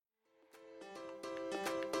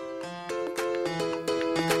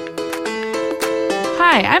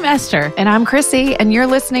Hi, I'm Esther. And I'm Chrissy, and you're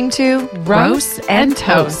listening to Roast and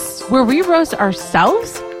Toast, where we roast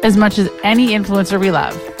ourselves as much as any influencer we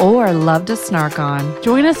love. Or love to snark on.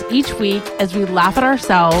 Join us each week as we laugh at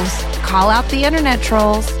ourselves, Call out the internet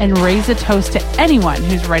trolls. and raise a toast to anyone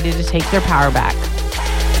who's ready to take their power back.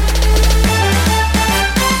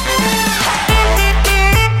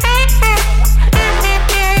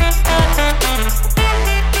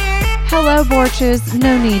 Hello, Borches.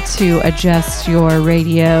 No need to adjust your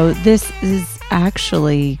radio. This is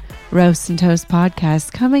actually Roast and Toast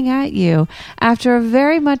podcast coming at you after a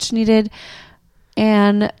very much needed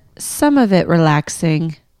and some of it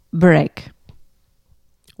relaxing break.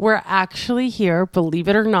 We're actually here, believe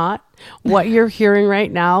it or not. What you're hearing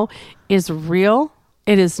right now is real.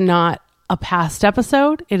 It is not a past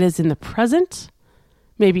episode. It is in the present,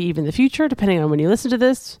 maybe even the future, depending on when you listen to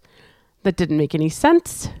this. That didn't make any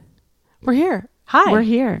sense. We're here. Hi. We're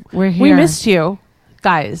here. We missed you,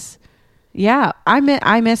 guys. Yeah,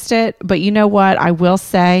 I missed it. But you know what? I will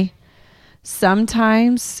say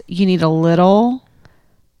sometimes you need a little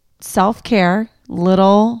self-care,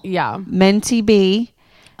 little mentee bee.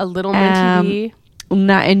 A little mentee bee.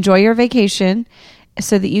 Not enjoy your vacation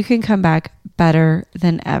so that you can come back better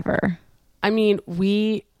than ever. I mean,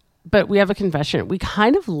 we have a confession. We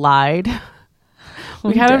kind of lied.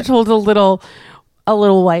 We kind of told a little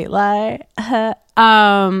white lie.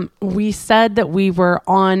 We said that we were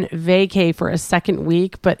on vacay for a second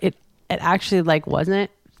week, but it actually wasn't.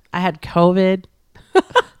 I had COVID.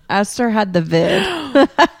 Esther had the vid.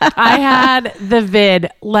 I had the vid,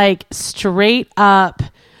 straight up.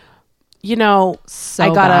 So I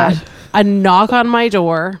got bad. a knock on my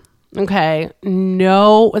door. Okay.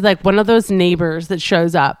 No, one of those neighbors that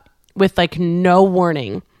shows up with no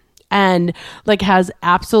warning and has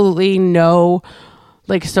absolutely no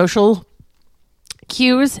social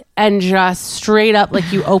cues, and just straight up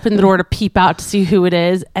you open the door to peep out to see who it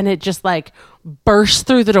is, and it just bursts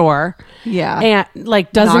through the door. Yeah. And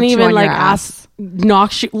doesn't Knocks you even on your ask,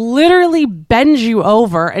 knocks you, literally bends you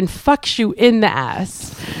over and fucks you in the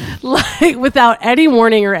ass without any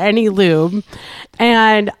warning or any lube.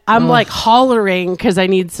 And I'm hollering because I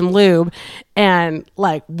need some lube, and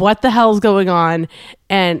what the hell's going on?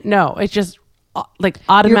 And no, it just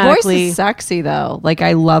automatically. Your voice is sexy though.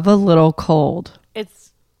 I love a little cold.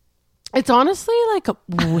 It's honestly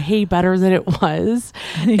way better than it was.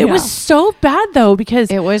 It was so bad though,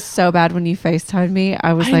 because it was so bad when you FaceTimed me.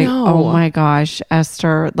 I was know. oh my gosh,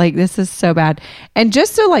 Esther, this is so bad. And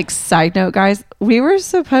just so side note, guys, we were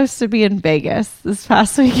supposed to be in Vegas this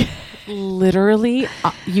past week. Literally,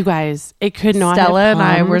 you guys, it could not. Stella have come.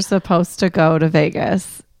 and I were supposed to go to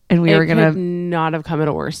Vegas, and we were gonna not have come at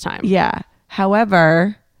a worse time. Yeah.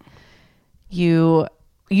 However, you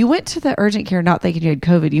went to the urgent care not thinking you had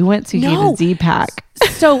COVID. You went to get a Z-Pack.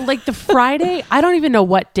 So the Friday, I don't even know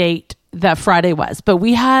what date that Friday was, but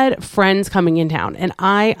we had friends coming in town, and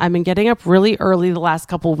I've been getting up really early the last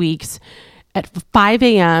couple weeks at 5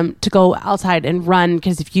 a.m. to go outside and run,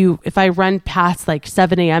 because if I run past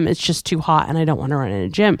 7 a.m., it's just too hot and I don't want to run in a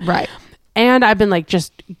gym. Right. And I've been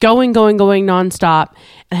just going nonstop.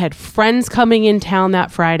 And I had friends coming in town that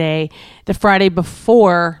Friday, the Friday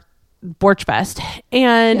before Borch Fest.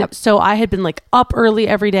 And so I had been up early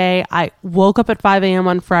every day. I woke up at 5 a.m.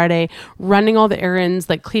 on Friday, running all the errands,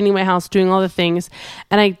 cleaning my house, doing all the things.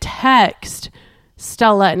 And I text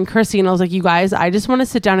Stella and Chrissy, and I was like, you guys, I just want to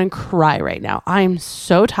sit down and cry right now. I'm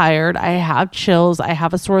so tired. I have chills. I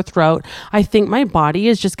have a sore throat. I think my body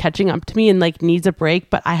is just catching up to me and needs a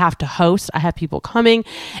break, but I have to host. I have people coming,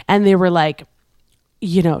 and they were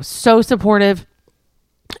so supportive.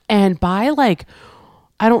 And by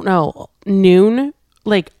I don't know, noon,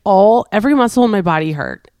 every muscle in my body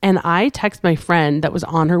hurt. And I text my friend that was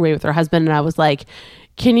on her way with her husband, and I was like,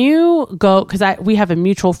 can you go, because we have a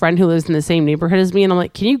mutual friend who lives in the same neighborhood as me, and I'm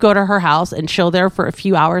like, can you go to her house and chill there for a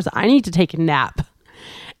few hours? I need to take a nap,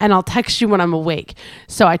 and I'll text you when I'm awake.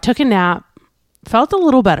 So I took a nap, felt a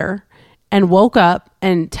little better, and woke up,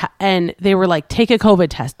 and they were like, take a COVID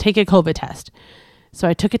test. So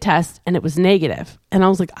I took a test, and it was negative. And I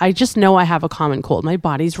was like, I just know I have a common cold. My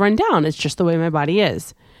body's run down. It's just the way my body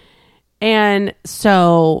is. And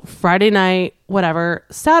so Friday night, whatever,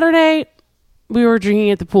 Saturday, we were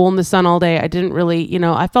drinking at the pool in the sun all day. I didn't really,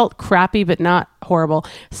 I felt crappy, but not horrible.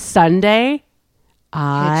 Sunday,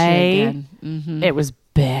 it was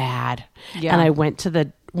bad. Yeah. And I went to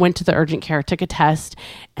the urgent care, took a test,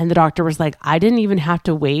 and the doctor was like, I didn't even have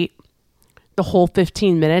to wait the whole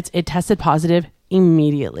 15 minutes. It tested positive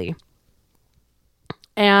immediately.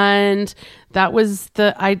 And that was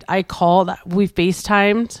I called, we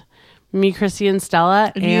FaceTimed Me, Chrissy, and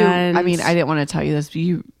Stella. And I didn't want to tell you this, but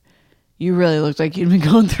you really looked like you'd been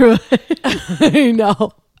going through it. I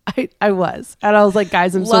know. I was. And I was like,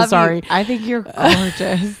 guys, I'm so sorry. You. I think you're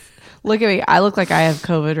gorgeous. Look at me. I look like I have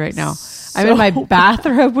COVID right now. I'm in my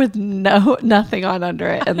bathrobe with nothing on under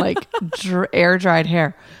it and like air dried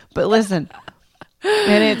hair. But listen,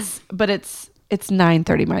 and it's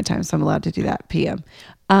 9:30 my time, so I'm allowed to do that PM.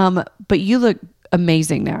 But you look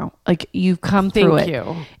amazing now. Like you've come through it. Thank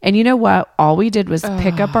you. And you know what? All we did was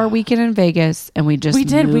pick up our weekend in Vegas, and we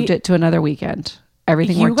moved it to another weekend.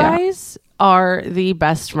 Everything worked out. You guys are the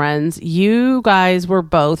best friends. You guys were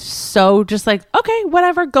both so just like, okay,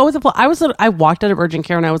 whatever, go with the flow. I walked out of urgent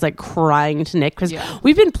care and I was like crying to Nick because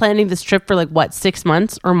we've been planning this trip for like 6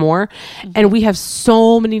 months or more, and we have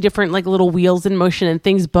so many different like little wheels in motion and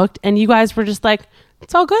things booked, and you guys were just like,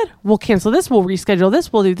 it's all good. We'll cancel this. We'll reschedule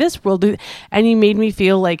this. We'll do this. We'll do. And you made me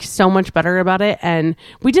feel like so much better about it. And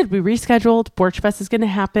we did. We rescheduled. Borch Fest is going to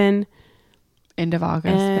happen end of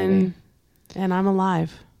August, baby. And I'm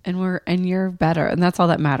alive. And you're better. And that's all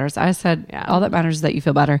that matters. I said, all that matters is that you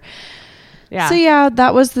feel better. Yeah. So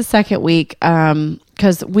that was the second week.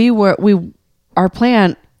 Cause our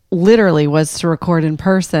plan literally was to record in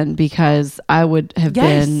person because I would have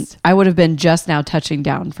been just now touching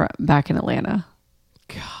down back in Atlanta.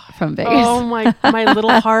 From Vegas. Oh my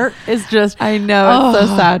little heart is just, I know it's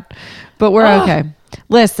so sad, but we're okay.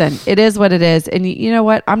 Listen, it is what it is. And you know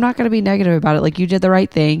what? I'm not going to be negative about it. Like, you did the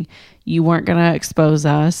right thing. You weren't going to expose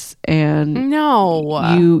us. And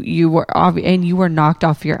no, you were knocked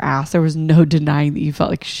off your ass. There was no denying that you felt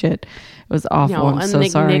like shit. It was awful. No, I'm so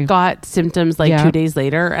sorry. Nick got symptoms 2 days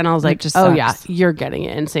later, and I was like, sucks. yeah, you're getting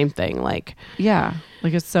it. And same thing. Like, yeah,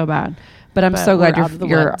 like it's so bad. But I'm so glad you're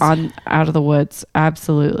out of the woods.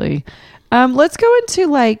 Absolutely. Let's go into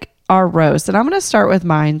like our roast, and I'm going to start with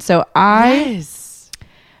mine. So I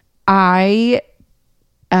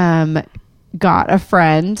got a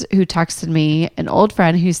friend who texted me, an old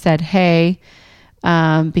friend who said, hey,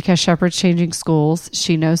 because Shepherd's changing schools,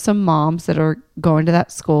 she knows some moms that are going to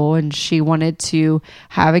that school, and she wanted to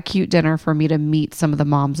have a cute dinner for me to meet some of the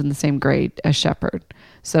moms in the same grade as Shepherd,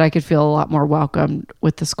 so that I could feel a lot more welcomed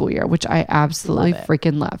with the school year, which I absolutely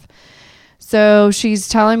freaking love. So she's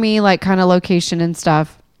telling me like kind of location and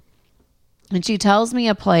stuff, and she tells me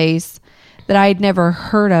a place that I'd never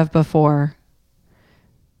heard of before.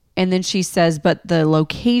 And then she says, but the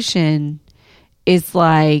location is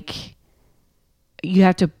like,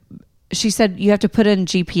 she said you have to put in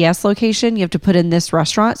GPS location. You have to put in this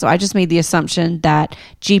restaurant. So I just made the assumption that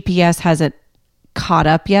GPS hasn't caught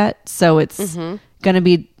up yet. So it's going to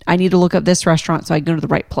be, I need to look up this restaurant so I go to the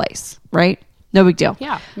right place. Right? No big deal.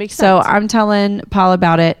 Yeah. Makes sense. So I'm telling Paul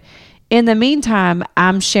about it. In the meantime,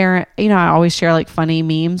 I'm sharing, I always share like funny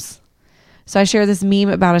memes. So I share this meme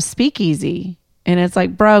about a speakeasy. And it's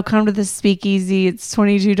like, bro, come to this speakeasy. It's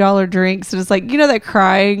 $22 drinks. And it's like,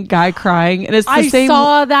 that guy crying. And it's the same. I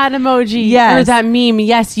saw that emoji. Yes. Or that meme.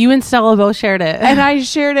 Yes. You and Stella both shared it. And I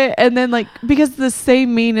shared it. And then like, because the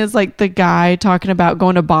same meme is like the guy talking about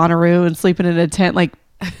going to Bonnaroo and sleeping in a tent, like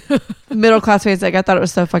middle class face. Like, I thought it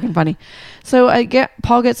was so fucking funny. So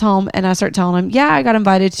Paul gets home and I start telling him, yeah, I got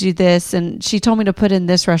invited to do this. And she told me to put in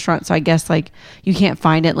this restaurant. So I guess like you can't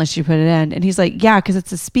find it unless you put it in. And he's like, yeah, because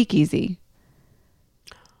it's a speakeasy.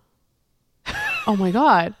 Oh my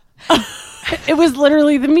God. It was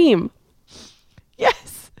literally the meme.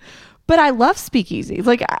 Yes. But I love speakeasy.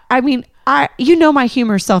 Like, I mean, my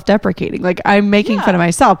humor is self-deprecating. Like, I'm making fun of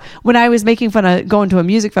myself. When I was making fun of going to a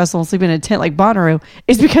music festival and sleeping in a tent like Bonnaroo,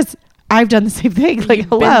 it's because I've done the same thing. Like,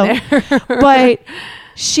 hello. But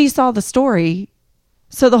she saw the story.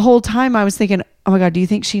 So the whole time I was thinking, oh my God, do you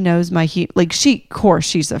think she knows my humor? Like, of course,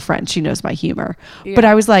 she's a friend. She knows my humor. Yeah. But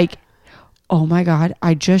I was like, oh my God,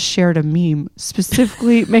 I just shared a meme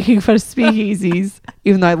specifically making fun of speakeasies,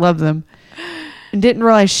 even though I love them, and didn't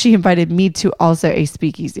realize she invited me to also a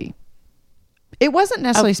speakeasy. It wasn't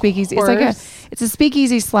necessarily speakeasy. It's a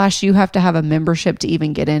speakeasy / you have to have a membership to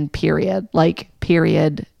even get in, period. Like,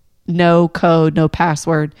 period. No code, no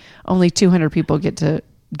password. Only 200 people get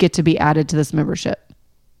to be added to this membership.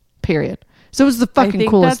 Period. So it was the fucking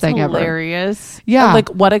coolest thing ever. Hilarious. Yeah. Like,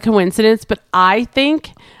 what a coincidence. But I think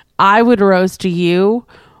I would roast you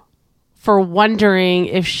for wondering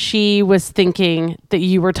if she was thinking that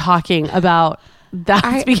you were talking about that.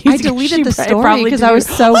 I deleted the story because I was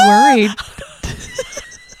so worried.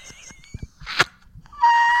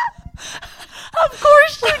 Of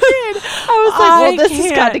course you did. I was like, well, this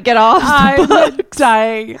has got to get off. I'm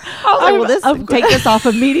dying. I was like, well, take this off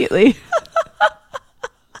immediately.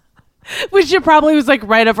 Which it probably was like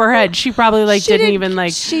right up her head. She probably like didn't even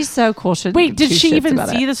like. She's so cool. Wait, did she even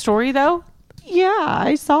see the story though? Yeah,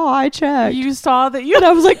 I checked. You saw that And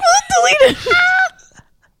I was like, delete it.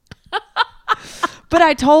 But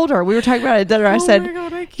I told her, we were talking about it at dinner. I said, my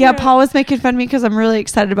God, I yeah, can't. Paul was making fun of me because I'm really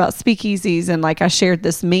excited about speakeasies. And like I shared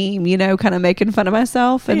this meme, kind of making fun of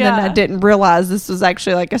myself. And then I didn't realize this was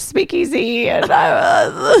actually like a speakeasy. And I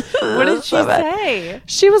was. What did she say?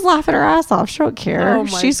 She was laughing her ass off. She don't care. Oh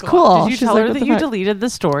my She's God. cool. Did you She's tell like, her what that the you fuck? deleted the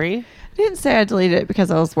story? I didn't say I deleted it because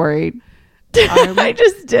I was worried. I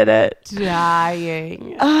just did it.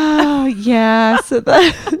 Dying. Oh yeah. So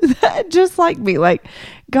that just like me, like,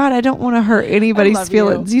 God, I don't want to hurt anybody's love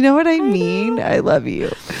feelings. You know what I mean? I love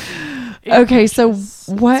you. You're Okay, so precious.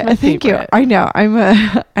 what? It's my Thank you. favorite. I know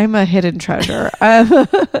I'm a hidden treasure.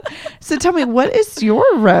 So tell me, what is your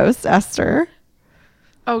roast, Esther?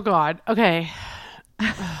 Oh God. Okay.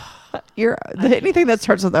 Anything that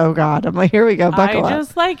starts with "oh God." I'm like, here we go. Buckle up.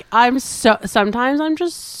 Sometimes I'm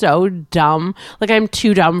just so dumb. Like I'm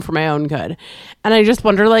too dumb for my own good. And I just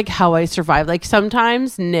wonder like how I survive. Like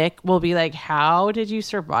sometimes Nick will be like, how did you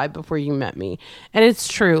survive before you met me? And it's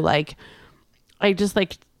true. Like I just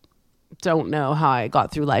like don't know how I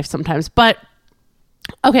got through life sometimes. But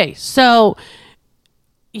okay, so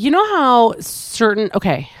you know how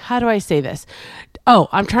how do I say this? Oh,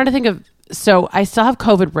 I'm trying to think of, so I still have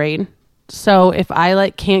COVID brain. So if I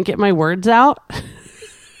like can't get my words out,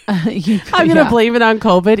 I'm going to blame it on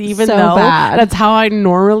COVID, even So though bad. that's how I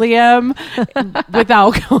normally am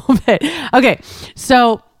without COVID. Okay.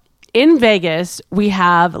 So in Vegas, we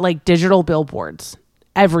have like digital billboards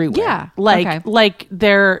everywhere. Yeah. Like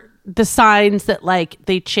they're the signs that like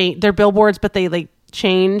they change, they're billboards, but they like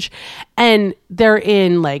change, and they're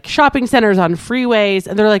in like shopping centers, on freeways,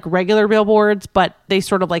 and they're like regular billboards, but they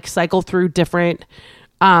sort of like cycle through different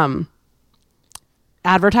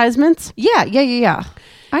advertisements. Yeah. I know.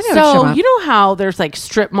 what you're So talking you know how there's like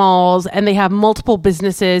strip malls and they have multiple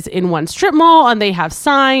businesses in one strip mall and they have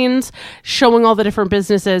signs showing all the different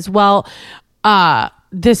businesses. Well,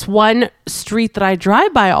 this one street that I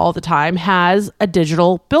drive by all the time has a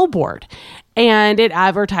digital billboard, and it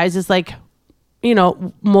advertises like,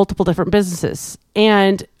 multiple different businesses.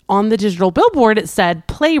 And on the digital billboard, it said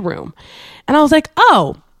Playroom. And I was like,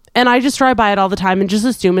 oh, and I just drive by it all the time and just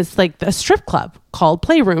assume it's like a strip club called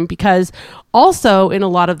Playroom, because also in a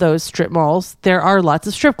lot of those strip malls, there are lots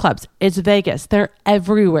of strip clubs. It's Vegas. They're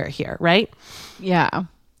everywhere here, right? Yeah.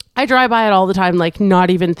 I drive by it all the time, like not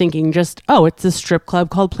even thinking, just, oh, it's a strip club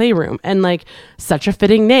called Playroom, and like such a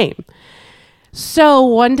fitting name. So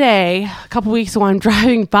one day, a couple weeks ago, I'm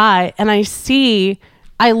driving by and I'm like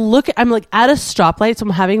at a stoplight, so I'm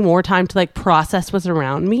having more time to like process what's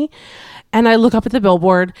around me. And I look up at the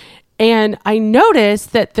billboard and I notice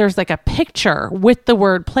that there's like a picture with the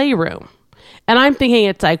word Playroom. And I'm thinking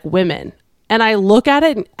it's like women. And I look at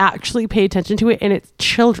it and actually pay attention to it, and it's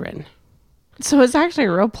children. So it's actually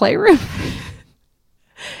a real playroom.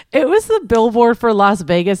 It was the billboard for Las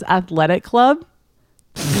Vegas Athletic Club.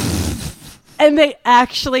 And they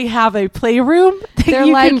actually have a playroom that They're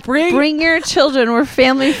you like, can bring your children. We're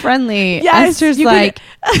family friendly. Yes, Esther's you like,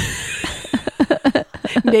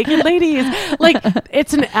 naked ladies. Like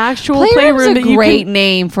it's an actual Playroom's playroom a that you great can.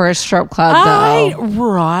 name for a strip club, though.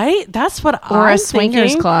 Right? That's what Or I'm a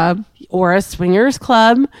swingers thinking. club. Or a swingers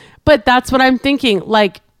club. But that's what I'm thinking.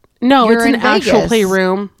 Like, no, You're it's an in actual Vegas.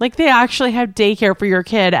 playroom. Like they actually have daycare for your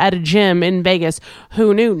kid at a gym in Vegas.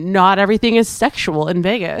 Who knew? Not everything is sexual in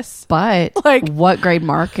Vegas. But Like- what great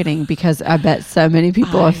marketing, because I bet so many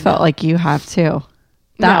people have felt like you have too.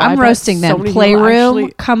 No, I I'm bet roasting so them. many people Playroom,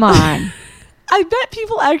 actually- come on. I bet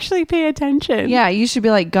people actually pay attention. Yeah, you should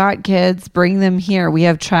be like, got kids, bring them here. We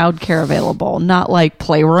have childcare available, not like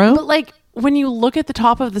Playroom. But like when you look at the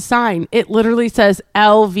top of the sign, it literally says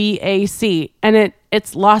LVAC, and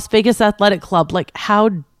it's Las Vegas Athletic Club. Like how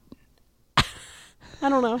I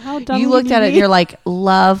don't know how dumb You looked can at it and be? you're like,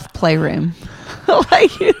 love Playroom.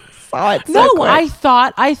 Like you saw it so No, quick. I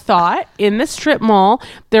thought in the strip mall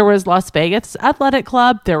there was Las Vegas Athletic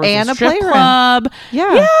Club, there was And a a strip playroom. club,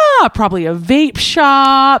 Yeah. probably a vape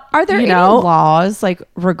shop. Are there any laws like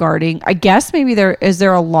regarding, I guess maybe is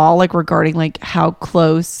there a law like regarding like how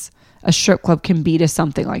close a strip club can be to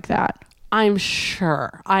something like that? I'm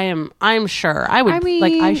sure. I'm sure. I would I mean,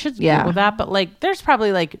 like I should yeah. Google that, but like there's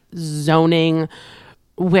probably like zoning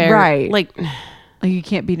where Right. like Like you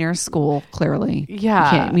can't be near a school, clearly. Yeah, You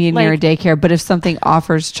can't be near a like- daycare. But if something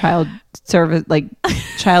offers child service, like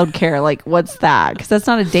child care, like what's that? Because that's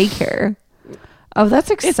not a daycare. Oh,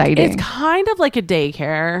 that's exciting. it's kind of like a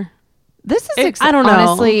daycare. This is I don't know.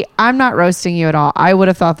 Honestly, I'm not roasting you at all. I would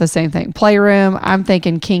have thought the same thing. Playroom. I'm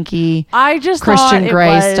thinking kinky. I just Christian thought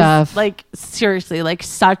Grey it was, stuff. Like seriously, like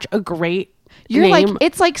such a great You're name. like,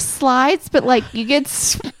 it's like slides, but like you get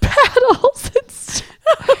paddles.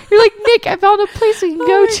 You're like, Nick, I found a place we can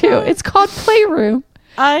go to. God. It's called Playroom.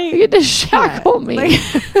 You get to shackle me.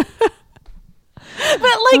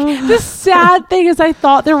 But like the sad thing is, I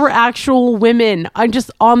thought there were actual women. I'm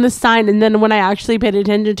just on the sign, and then when I actually paid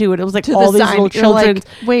attention to it, it was like To all the these sign, little you're like,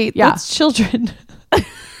 children. wait, that's children.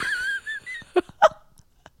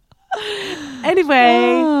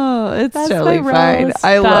 Anyway, Oh, it's that's totally my fine. roast.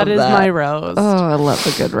 I love That is that. my roast. Oh, I love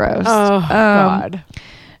a good roast. Oh, God.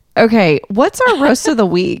 Okay, what's our roast of the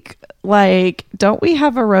week? Like, don't we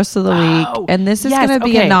have a roast of the week? Oh, And this is yes, going to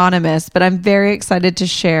be okay. anonymous, but I'm very excited to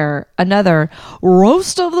share another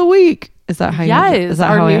roast of the week. Is that how you have to, Yes, is that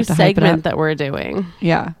our how we new have to hype it segment up? that we're doing.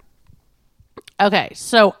 Yeah. Okay,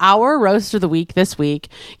 so our roast of the week this week,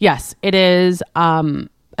 yes, it is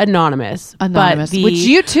anonymous. Anonymous, but which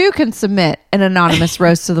you too can submit an anonymous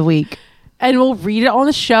roast of the week. and we'll read it on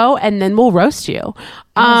the show, and then we'll roast you.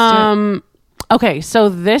 Okay, so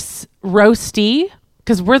this roasty,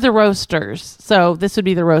 because we're the roasters, so this would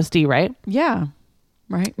be the roasty, right? Yeah.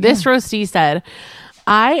 Right. This roasty said,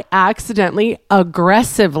 I accidentally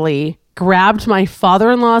aggressively grabbed my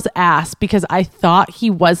father-in-law's ass because I thought he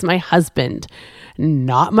was my husband.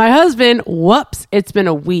 Not my husband. Whoops. It's been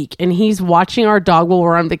a week and he's watching our dog while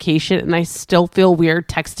we're on vacation, and I still feel weird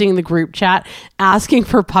texting the group chat asking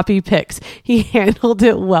for puppy pics. He handled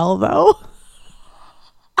it well though.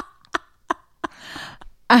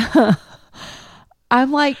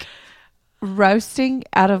 I'm like roasting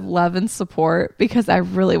out of love and support because I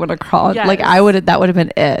really want to crawl. Yes. Like that would have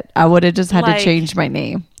been it. I would have just had to Like- change my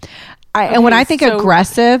name. And when I think so-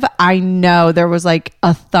 aggressive, I know there was like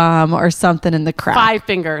a thumb or something in the crack. 5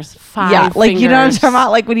 fingers. 5 yeah, like fingers. you know what I'm talking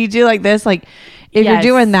about. Like when you do like this, like if you're Yes.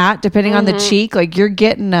 doing that, depending on the cheek, like you're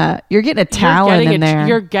getting a talon in there.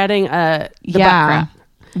 You're getting the butt yeah, crack.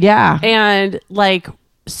 yeah. And like,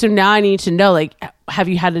 so now I need to know, like, have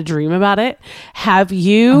you had a dream about it? Have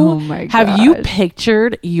you, Oh my have you God.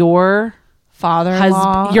 pictured your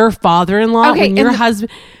Father-in-law. your father-in-law Okay, when your and the-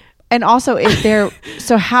 husband, And also, if they're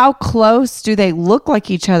so, how close do they look like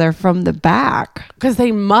each other from the back? because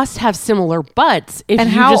they must have similar butts. If And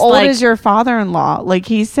you how just, old like, is your father-in-law? Like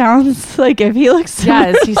he sounds like if he looks.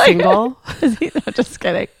 Yeah, is he like- single? Is he, no, just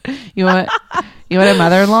kidding. You want a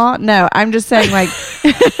mother-in-law? No, I'm just saying like.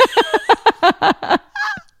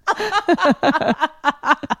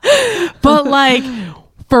 But like,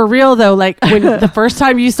 for real though, like when the first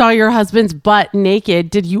time you saw your husband's butt naked,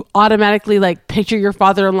 did you automatically like picture your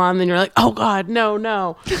father-in-law and then you're like, oh God,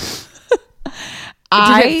 no.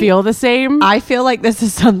 Did it feel the same? I feel like this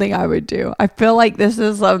is something I would do. I feel like this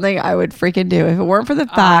is something I would freaking do if it weren't for the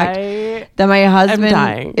fact that my husband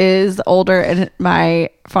dying. is older and my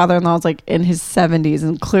father-in-law is like in his 70s,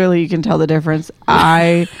 and clearly you can tell the difference.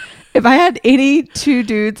 If I had any two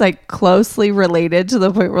dudes like closely related to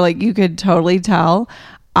the point where like you could totally tell,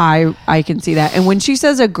 I can see that. And when she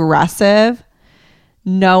says aggressive,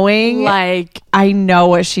 knowing like, I know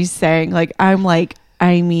what she's saying. Like I'm like,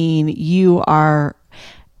 I mean, you are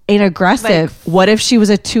an aggressive. What if she was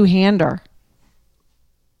a two-hander?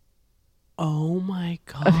 oh my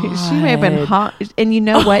God. I mean, she may have been hot. And you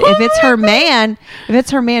know what? If it's her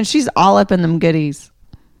man, she's all up in them goodies.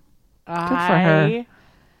 Good for her.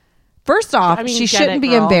 First off, I mean, she get shouldn't it, be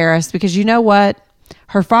girl. embarrassed because you know what?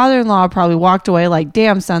 Her father-in-law probably walked away like,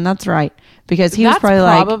 damn, son, that's right. Because he was probably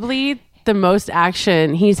like, probably the most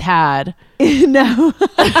action he's had. no.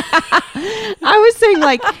 I was saying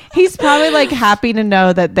like, he's probably like happy to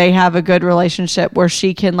know that they have a good relationship where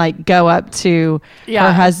she can like go up to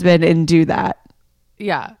her husband and do that.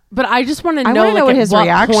 Yeah. But I just want to I know, want to know like, what his at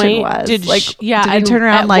reaction point was. Did like, sh- yeah, did he and turn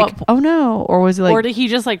around at like, what oh no? Or was he like, or did he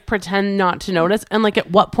just like pretend not to notice? And like,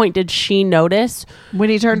 at what point did she notice? when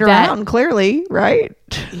he turned that- around, clearly, right?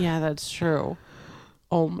 Yeah, that's true.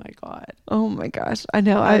 Oh my God. Oh my gosh. I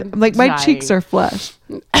know. I'm I'm like, my dying. cheeks are flushed.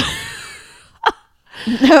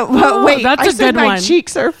 No, but wait, that's I a said good my one.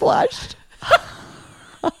 cheeks are flushed.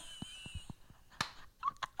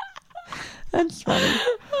 That's funny.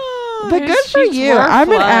 But His good for cheeks you. were I'm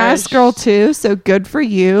an ass flushed. girl too, so good for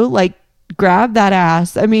you. Like, grab that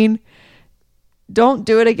ass. I mean, don't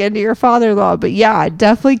do it again to your father-in-law, but yeah,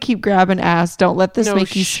 definitely keep grabbing ass. Don't let this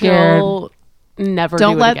make you scared. she'll Never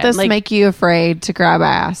Don't do it let again. this Like, make you afraid to grab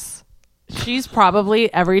ass. She's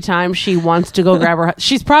probably every time she wants to go grab her,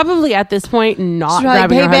 she's probably at this point not She's like,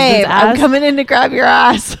 grabbing hey, her babe, husband's ass. I'm coming in to grab your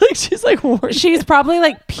ass. Like she's like, She's probably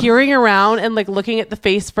like peering around and like looking at the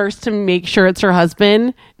face first to make sure it's her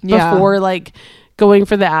husband before like going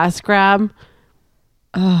for the ass grab.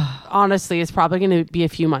 Honestly, it's probably going to be a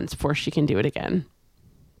few months before she can do it again.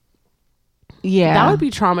 Yeah. That would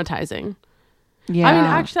be traumatizing. Yeah. I mean,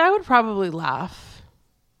 actually, I would probably laugh.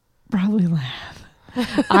 Probably laugh.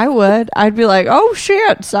 I would. I'd be like, oh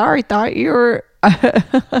shit, sorry, thought you were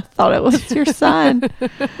thought it was your son.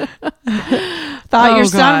 Thought your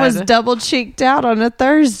son was double cheeked out on a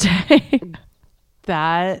Thursday.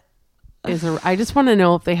 That is I just want to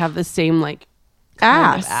know if they have the same like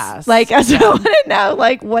ass. Like I just want to know,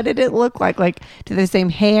 like, what did it look like? Like, do they the same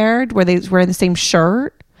hair? Were they wearing the same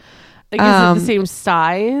shirt? Like, is it the same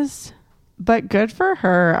size? But good for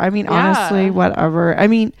her. I mean, honestly, whatever. I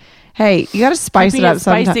mean, hey, you got to spice it up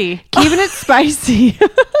sometimes. Spicy. Keeping it spicy.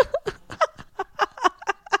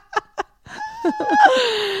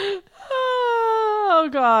 Oh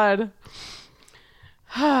God.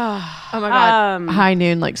 Oh my God. High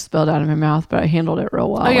noon like spilled out of my mouth, but I handled it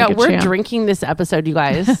real well. Oh yeah, like we're drinking this episode, you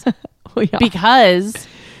guys. Because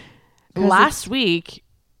last week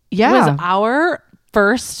was our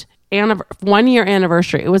first 1 year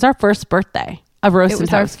anniversary. It was our first birthday of Roast and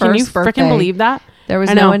Toast. Can you freaking believe that? There was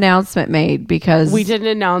no announcement made because we didn't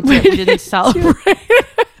announce it. We didn't celebrate.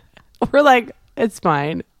 We're like, it's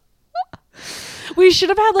fine. We should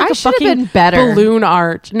have had like a fucking balloon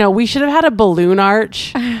arch. No, we should have had a balloon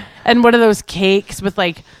arch and one of those cakes with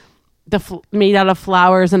like made out of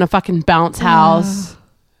flowers and a fucking bounce house.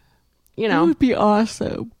 You know, it would be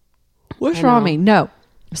awesome. What's wrong with me? No,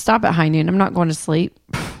 stop at high noon. I'm not going to sleep.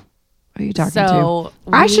 Who are you talking to?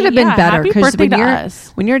 I should have been better because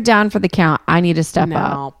when you're down for the count, I need to step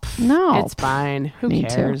up. No, it's fine. Who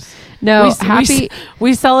cares? No,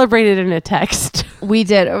 we celebrated in a text. We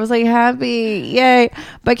did. I was like, happy, yay.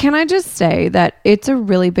 But can I just say that it's a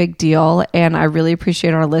really big deal and I really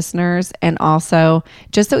appreciate our listeners and also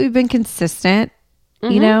just that we've been consistent,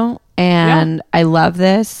 you know, and I love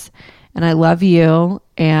this and I love you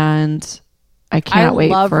and I can't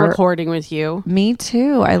wait for recording with you. Me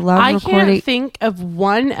too. I love recording. I can't think of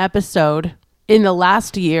one episode in the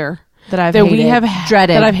last year that I've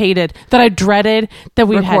hated, that I dreaded, that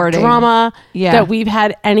we've had drama, that we've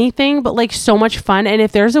had anything but like so much fun. And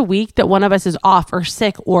if there's a week that one of us is off or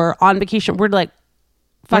sick or on vacation, we're like,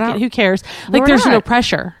 fuck it, who cares? Like there's no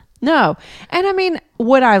pressure. No. And I mean,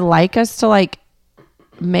 would I like us to like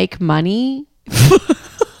make money?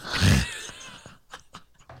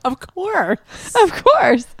 Of course.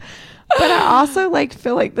 But I also like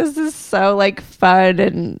feel like this is so like fun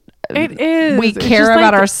and it is. We care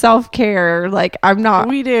about our self-care. Like I'm not.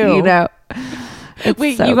 We do. You know.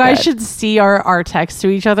 Wait, you guys should see our texts to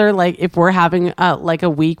each other. Like if we're having like a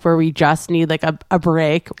week where we just need like a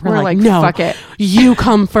break, we're like, no, fuck it. You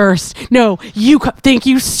come first. No, thank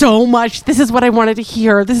you so much. This is what I wanted to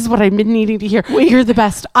hear. This is what I've been needing to hear. You're the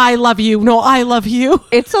best. I love you. No, I love you.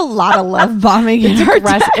 It's a lot of love bombing. It's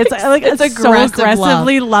it's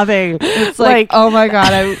aggressively loving. It's like oh my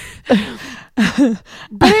God.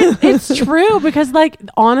 But it's true because like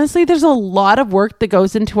honestly, there's a lot of work that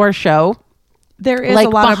goes into our show. There is like a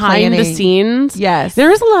lot behind of the scenes. Yes. There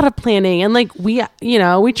is a lot of planning and like we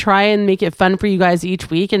try and make it fun for you guys each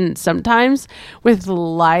week. And sometimes with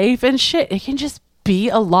life and shit, it can just be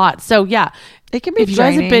a lot. So yeah, it can be if you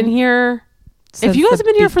guys have been here, from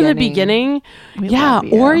the beginning,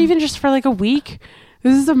 or even just for like a week,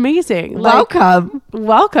 this is amazing. Welcome.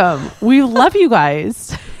 We love you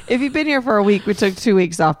guys. If you've been here for a week, we took 2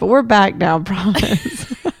 weeks off, but we're back now,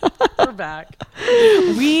 promise. We're back.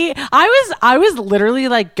 I was literally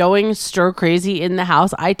like going stir crazy in the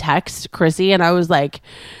house. I text Chrissy and I was like,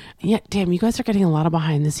 yeah, damn, you guys are getting a lot of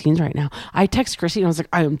behind the scenes right now. I text Chrissy and I was like,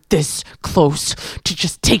 I am this close to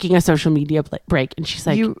just taking a social media break. And she's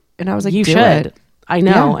like, and I was like, you should. It. I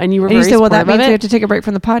know. Yeah. And you were and very you said, well, that means you have to take a break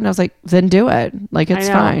from the pod. And I was like, then do it. Like, it's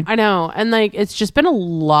fine. I know. And like, it's just been a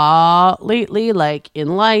lot lately, like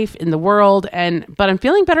in life, in the world. But I'm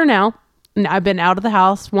feeling better now. I've been out of the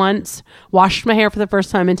house once, washed my hair for the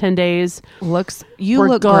first time in 10 days. You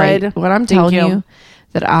look good. Great. What I'm telling you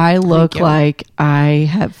that I look like I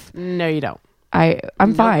have. No, you don't.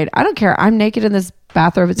 I'm fine. I don't care. I'm naked in this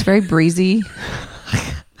bathrobe. It's very breezy.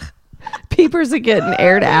 Peepers are getting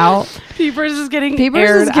aired out. Peepers is getting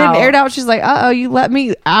aired out. She's like, you let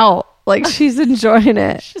me out. Like she's enjoying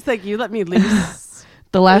it. She's like, you let me loose.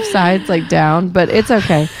 The left side's like down, but it's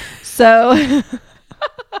okay. So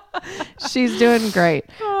she's doing great.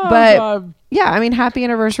 But Yeah, I mean, happy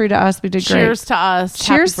anniversary to us. We did great. Cheers to us.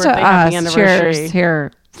 Cheers Happy to birthday, happy us. anniversary. Cheers.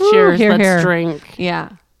 Here. Cheers. Here, Let's here. drink. Yeah.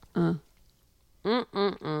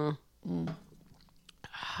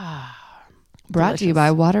 Brought to you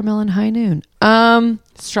by Watermelon High Noon.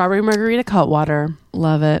 Strawberry margarita Cutwater.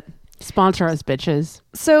 Love it. Sponsor us, bitches.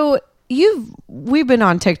 So we've been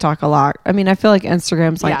on TikTok a lot. I mean, I feel like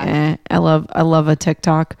Instagram's like, Yeah. I love a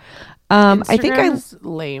TikTok. I think Instagram's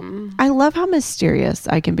lame. I love how mysterious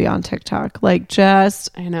I can be on TikTok. Like just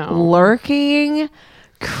I know. lurking,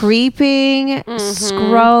 creeping,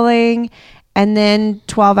 scrolling, and then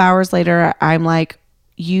 12 hours later, I'm like,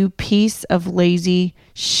 you piece of lazy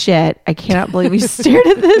shit. I cannot believe you stared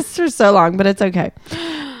at this for so long, but it's okay.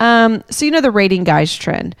 So you know the rating guys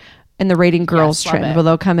trend and the rating girls Yes, love trend it. where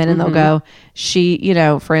they'll come in and they'll go, she, you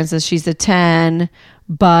know, for instance, she's a 10,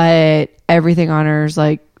 but everything on her is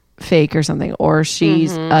like fake or something, or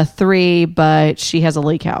she's a 3, but she has a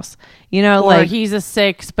leak house. You know, Or like he's a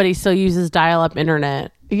 6, but he still uses dial-up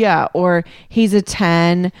internet. yeah, or he's a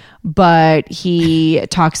 10, but he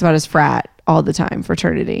talks about his frat all the time,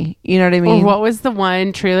 fraternity. You know what I mean? Or what was the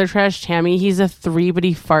one, Trailer Trash Tammy? He's a 3, but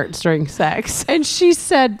he farts during sex. And she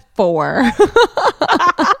said 4.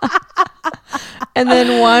 And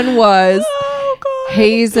then one was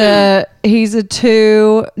he's a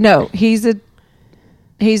 2. No, he's a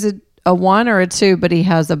 1 or a 2, but he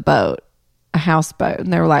has a boat, a houseboat.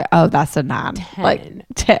 And they were like, oh, that's a 9. 10. Like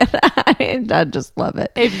 10. I just love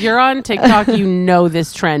it. If you're on TikTok, you know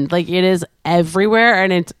this trend. Like, it is everywhere,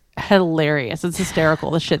 and it's hilarious. It's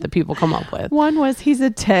hysterical, the shit that people come up with. One was he's a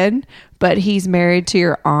 10, but he's married to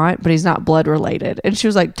your aunt, but he's not blood related. And she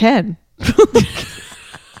was like 10.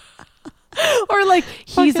 Or like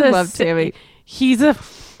he's Fucking a love Tammy. he's a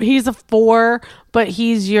 4, but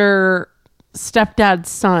he's your stepdad's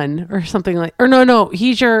son or something like. Or no,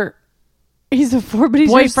 he's your He's a 4, but he's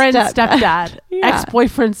boyfriend's your stepdad, Yeah.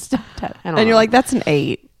 ex-boyfriend's stepdad. I don't And you're know. like, that's an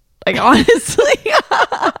 8. Like, honestly.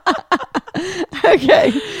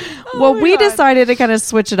 Okay. Well, we decided to kind of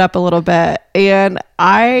switch it up a little bit. And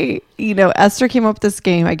Esther came up with this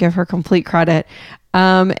game. I give her complete credit.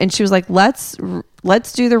 And she was like, let's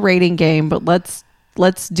do the rating game, but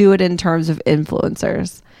let's do it in terms of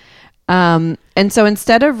influencers. And so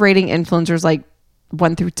instead of rating influencers like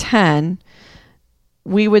 1 through 10,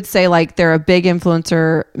 we would say like they're a big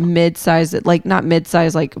influencer, mid-size, like not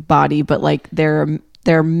mid-size like body, but like they're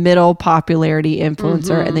middle popularity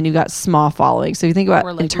influencer, and then you got small following. So you think about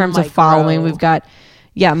Or, like, in terms micro. of following, we've got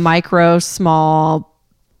micro, small,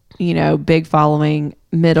 big following,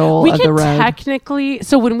 middle we of the could road. technically,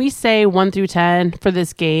 so when we say 1 through 10 for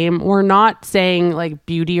this game, we're not saying like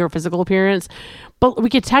beauty or physical appearance, but we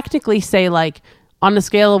could technically say like on a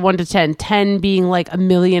scale of 1 to 10, 10 being like a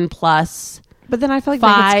million plus. But then I feel like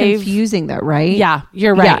that 5. gets confusing though, right? Yeah,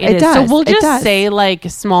 you're right. Yeah, it it is. does. So we'll It just does. say like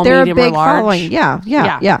small, They're medium, a big or large. following.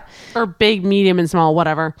 Yeah. Or big, medium, and small,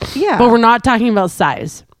 whatever. Yeah. But we're not talking about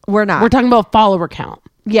size. We're not. We're talking about follower count.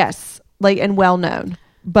 Yes, like and well known.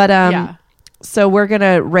 But Yeah. so we're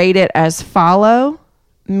gonna rate it as follow,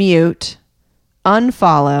 mute,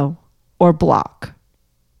 unfollow, or block.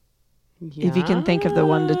 If you can think of the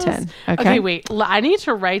 1 to 10. Okay. Okay, wait. I need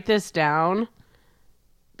to write this down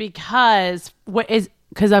because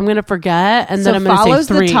I'm gonna forget, and So then I'm gonna follows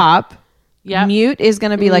say 3. the top. Yep. Mute is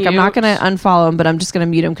gonna be like I'm not Mute. gonna unfollow them, but I'm just gonna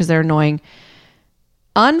mute them because they're annoying.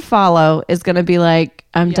 Unfollow is gonna be like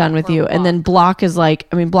I'm done with or you, and then block is like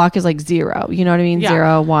 0. You know what I mean? Yeah.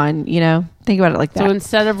 0, 1. Think about it like that. So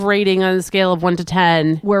instead of rating on a scale of 1 to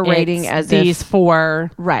 10, We're rating it's as these if-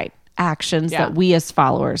 4. Right. Actions Yeah. that we as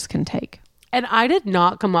followers can take. And I did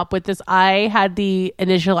not come up with this. I had the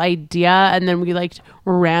initial idea, and then we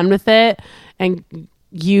ran with it, and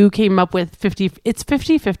you came up with 50. It's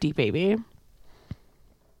 50-50, baby.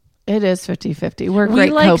 It is 50-50. We're We great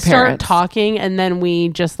co-parents. start talking, and then we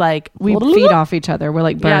just We feed off each other. We're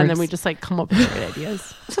like birds. Yeah, and then we just come up with great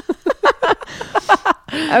ideas.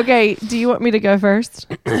 Okay, do you want me to go first?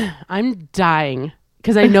 I'm dying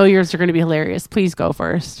because I know yours are going to be hilarious. Please go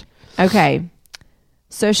first. Okay.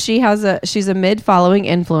 So she's a mid-following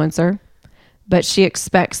influencer, but she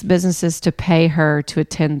expects businesses to pay her to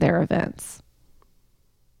attend their events.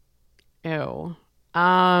 Ew.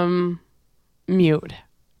 Mute.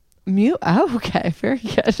 Mute. Oh, okay. Very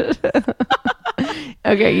good.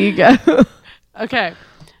 Okay, you go. Okay.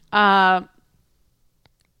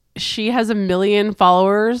 She has 1 million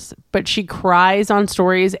followers, but she cries on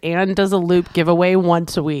stories and does a loop giveaway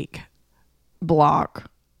once a week. Block.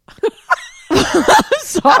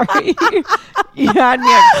 Sorry. You had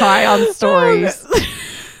me at cry on stories.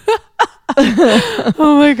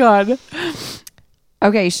 Oh my God.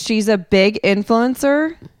 Okay, she's a big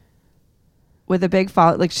influencer, with a big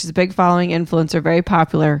follow, like she's a big following influencer, very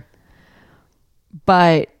popular.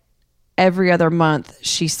 But every other month,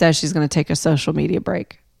 she says she's going to take a social media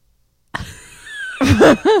break.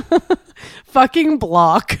 Fucking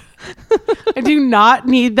block. I do not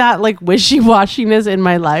need that like wishy-washiness in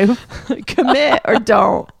my life. Commit or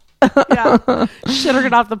don't. Yeah. Shit or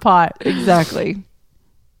get off the pot. Exactly.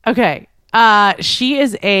 Okay. She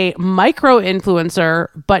is a micro influencer,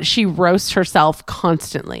 but she roasts herself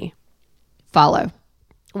constantly. Follow.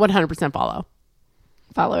 100% follow.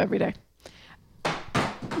 Follow every day.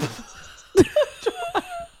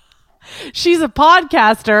 She's a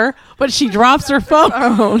podcaster, but she drops her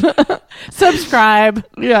phone. Subscribe.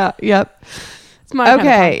 Yeah. Yep. It's my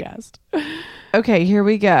Okay. kind of podcast. Okay. Here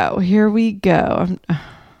we go.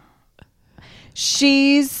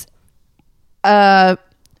 She's a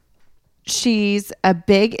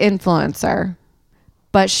big influencer,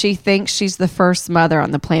 but she thinks she's the first mother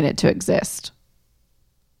on the planet to exist.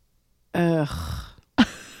 Ugh.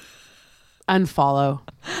 Unfollow.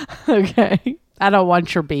 Okay. I don't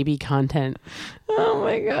want your baby content. Oh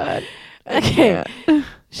my God. Okay.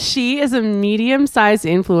 She is a medium-sized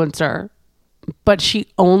influencer, but she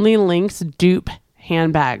only links dupe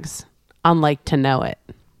handbags, unlike To Know It.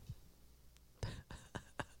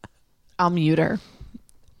 I'll mute her.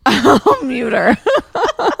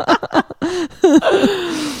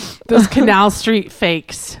 Those Canal Street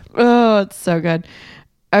fakes. Oh, it's so good.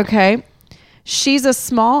 Okay. She's a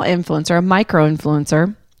small influencer, a micro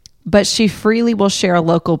influencer, but she freely will share a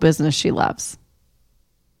local business she loves.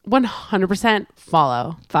 100%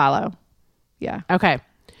 follow. Follow. Yeah. Okay.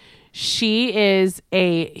 She is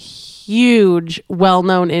a huge,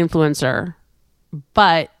 well-known influencer,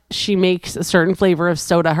 but she makes a certain flavor of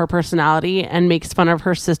soda her personality and makes fun of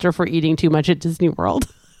her sister for eating too much at Disney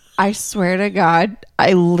World. I swear to God,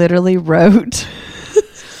 I literally wrote.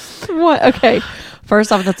 What? Okay.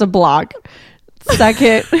 First off, that's a blog.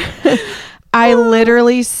 Second, I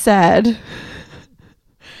literally said,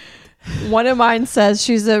 one of mine says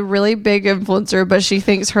she's a really big influencer, but she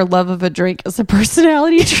thinks her love of a drink is a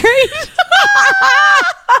personality trait.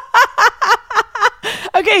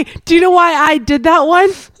 Okay, do you know why I did that one?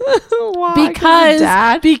 Why?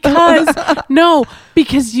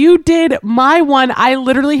 Because you did my one. I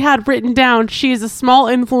literally had written down, she is a small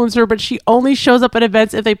influencer, but she only shows up at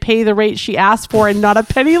events if they pay the rate she asked for and not a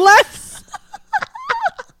penny less.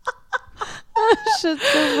 Shit's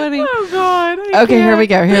so funny. Oh God. Okay, here we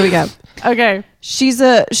go. Okay. She's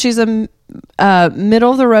a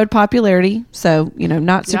middle of the road popularity, so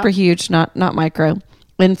not super huge, not micro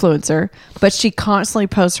influencer, but she constantly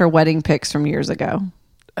posts her wedding pics from years ago.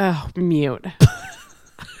 Oh, mute.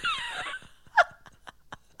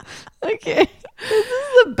 Okay. This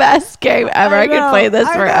is the best game ever. I could play this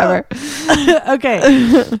forever.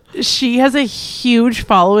 Okay. She has a huge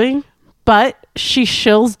following, but she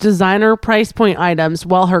shills designer price point items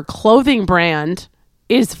while her clothing brand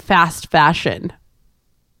is fast fashion.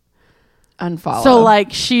 Unfollow. So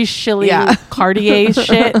like she's shilling Cartier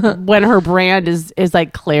shit when her brand is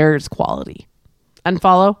like Claire's quality.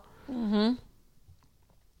 Unfollow? Mm-hmm.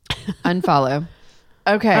 Unfollow.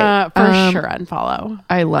 Okay. For sure unfollow.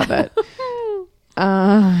 I love it.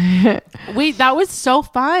 Wait, that was so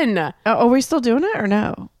fun. Are we still doing it or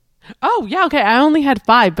no? Oh, yeah, okay. I only had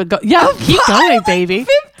 5, but keep going, baby.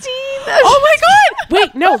 15. Oh my God.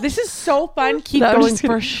 Wait, no, this is so fun. Keep No, I'm going just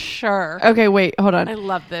kidding. for sure. Okay, wait, hold on. I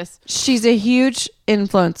love this. She's a huge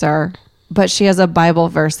influencer, but she has a Bible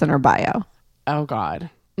verse in her bio. Oh God.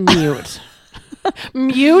 Mute.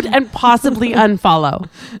 Mute and possibly unfollow.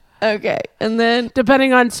 Okay, and then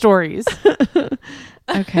Depending on stories.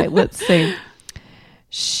 okay, let's see.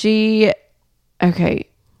 She's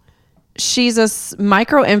a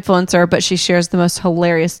micro influencer, but she shares the most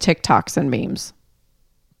hilarious TikToks and memes.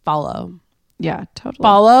 Follow. Yeah, totally.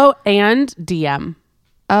 Follow and DM.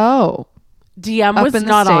 Oh, DM Up was in the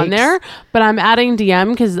not on States. there, but I'm adding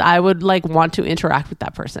DM because I would want to interact with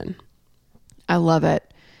that person. I love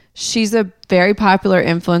it. She's a very popular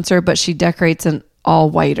influencer, but she decorates in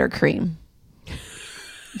all white or cream.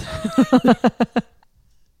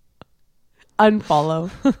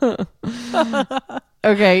 Unfollow.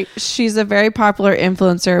 Okay, she's a very popular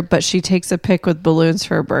influencer, but she takes a pic with balloons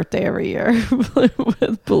for her birthday every year.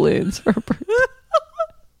 With balloons for her birthday.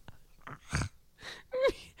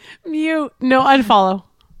 Mute. No, unfollow.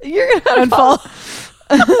 You're gonna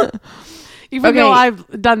Unfollow. Even though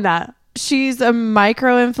I've done that. She's a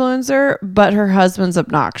micro influencer, but her husband's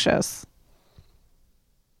obnoxious.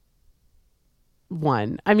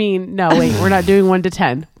 1. I mean, no, wait. We're not doing 1 to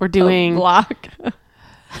 10. We're doing Block.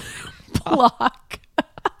 block.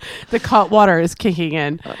 The hot water is kicking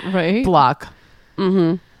in. Right? Block.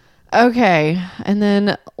 Okay. And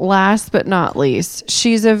then last but not least,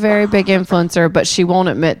 she's a very big influencer, but she won't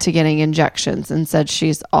admit to getting injections and said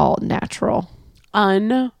she's all natural.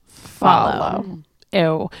 Unfollow.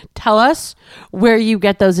 Ew. Tell us where you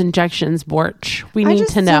get those injections, Borch. We need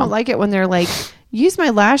to know. I don't like it when they're like, use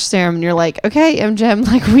my lash serum, and you're like, okay, MGM,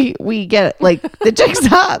 like we get it. Like the jig's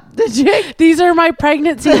up. The jig. These are my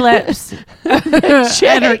pregnancy lips.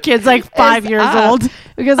 And her kid's like 5 years old.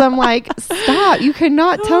 Because I'm like, stop. You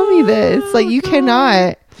cannot tell me this. Like you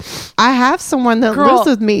cannot. I have someone that lives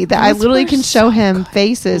with me that I literally can show him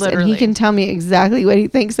faces and he can tell me exactly what he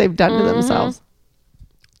thinks they've done to themselves.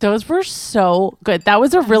 Those were so good. That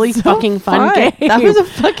was a really fucking fun game. That was a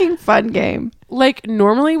fucking fun game. Like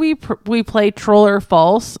normally we play Troll or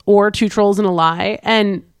False or Two Trolls and a Lie,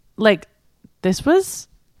 and like this was.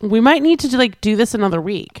 We might need to like do this another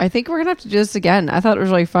week. I think we're gonna have to do this again. I thought it was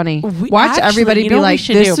really funny. Watch everybody be like,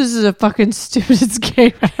 "This is a fucking stupidest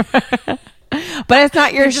game." But it's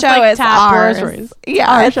not your show; like, it's ours. Yeah,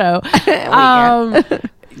 our show.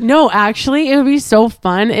 No, actually, it would be so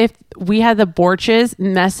fun if we had the Borches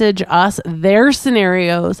message us their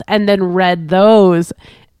scenarios and then read those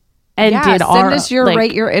and did our. Send us your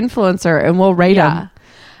rate your influencer and we'll rate them.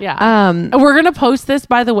 Yeah. We're going to post this,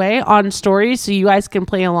 by the way, on stories so you guys can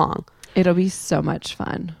play along. It'll be so much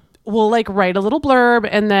fun. We'll like write a little blurb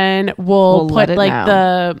and then we'll put like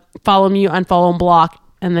the follow, mute, unfollow, and block.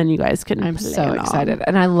 And then you guys can. I'm so excited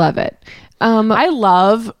and I love it. I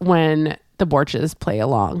love when the Borches play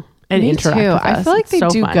along and interact with us. I feel like they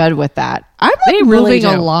do fun. good with that. I'm like moving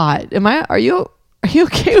a lot. Are you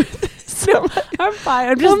okay with this? No, I'm fine.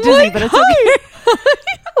 I'm just dizzy, but it's okay.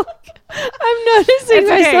 I'm noticing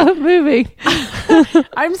myself moving.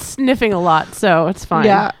 I'm sniffing a lot, so it's fine.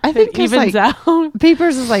 Yeah, I think it evens out.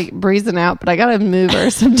 Papers is like breezing out, but I gotta move her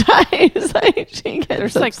sometimes.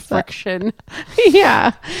 There's like friction.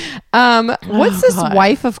 Yeah. What's this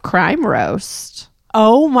wife of crime roast?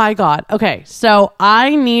 Oh my God. Okay, so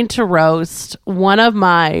I need to roast one of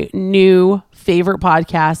my new favorite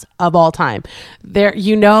podcasts of all time.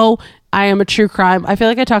 I am a true crime. I feel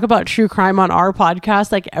like I talk about true crime on our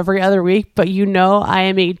podcast like every other week, but I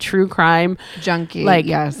am a true crime junkie. Like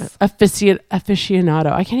yes,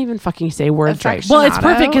 aficionado. I can't even fucking say words right. Well, it's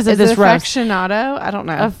perfect because of this roast. Aficionado? I don't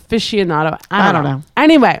know. Aficionado. I don't know.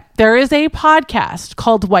 Anyway, there is a podcast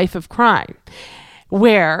called Wife of Crime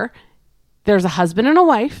where there's a husband and a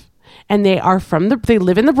wife, and they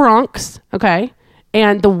live in the Bronx. Okay.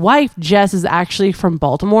 And the wife, Jess, is actually from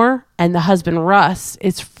Baltimore, and the husband, Russ,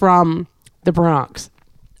 is from the Bronx.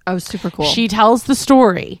 Oh, super cool. She tells the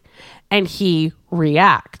story, and he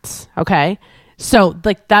reacts, okay? So,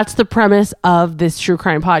 like, that's the premise of this true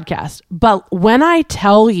crime podcast. But when I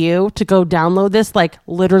tell you to go download this, like,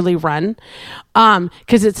 literally run,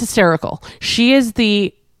 because it's hysterical. She is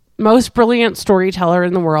the most brilliant storyteller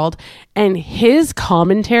in the world, and his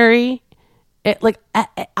commentary...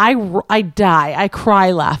 I die. I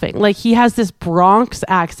cry laughing. Like he has this Bronx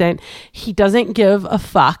accent. He doesn't give a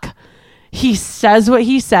fuck. He says what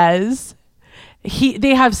he says.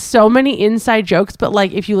 They have so many inside jokes, but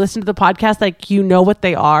like if you listen to the podcast, like you know what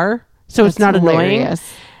they are, so it's not hilarious.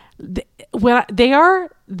 Annoying.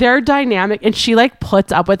 They're dynamic, and she like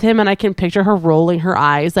puts up with him, and I can picture her rolling her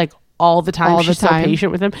eyes like all the time. She's so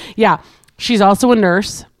patient with him. Yeah, she's also a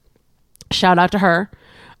nurse. Shout out to her.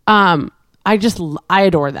 I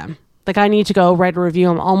adore them. Like I need to go write a review.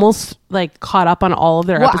 I'm almost like caught up on all of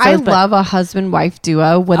their episodes. I love a husband-wife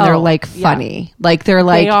duo when they're like funny. Yeah. Like they're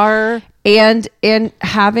like, they are. And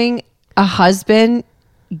having a husband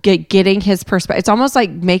getting his perspective. It's almost like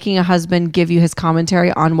making a husband give you his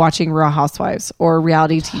commentary on watching Real Housewives or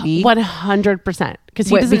reality TV. 100%. Because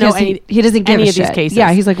he doesn't know he doesn't give any a of shit. These cases.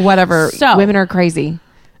 Yeah. He's like, whatever. So, women are crazy.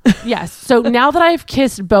 Yes. So now that I've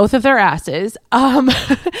kissed both of their asses,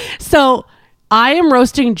 so I am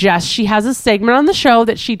roasting Jess. She has a segment on the show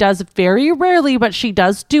that she does very rarely, but she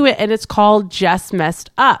does do it, and it's called Jess Messed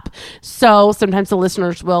Up. So sometimes the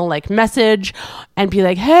listeners will like message and be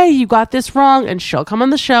like, hey, you got this wrong, and she'll come on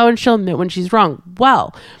the show and she'll admit when she's wrong.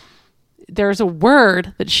 Well, there's a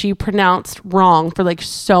word that she pronounced wrong for like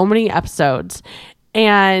so many episodes,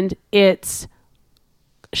 and it's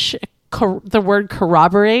the word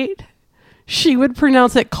corroborate. She would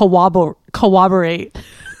pronounce it corroborate.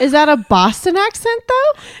 Is that a Boston accent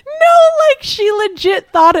though? No, like she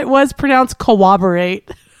legit thought it was pronounced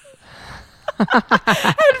corroborate. And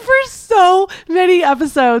for so many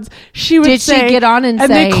episodes, she would say, get on and say,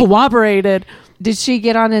 they corroborated. Did she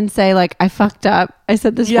get on and say, like, I fucked up? I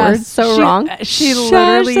said this word so wrong. She Shush,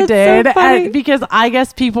 literally that's did. so funny. Because I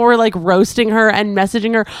guess people were like roasting her and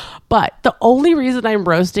messaging her. But the only reason I'm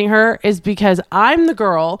roasting her is because I'm the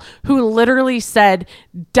girl who literally said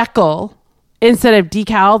decal instead of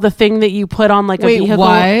decal, the thing that you put on like a vehicle.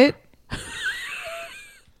 What?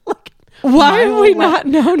 Why have we not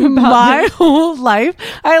known about my this? whole life?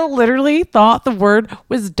 I literally thought the word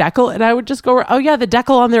was decal, and I would just go, oh yeah, the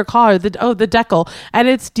decal on their car, the decal, and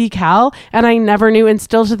it's decal, and I never knew. And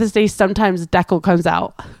still to this day, sometimes decal comes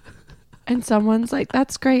out. And someone's like,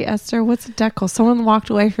 that's great, Esther. What's a decal? Someone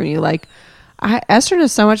walked away from you like, Esther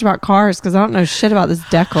knows so much about cars because I don't know shit about this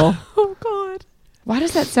decal. Oh God, Why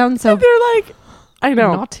does that sound so they're like, I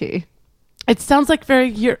know. naughty? It sounds like very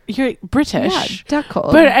you're British. Yeah,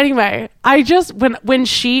 decal. But anyway, I just when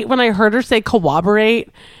I heard her say corroborate,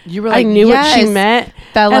 You were I like, knew what yes, she meant,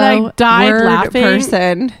 fellow and I died word laughing.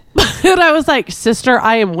 person. And I was like, sister,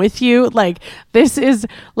 I am with you. Like, this is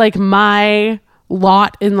like my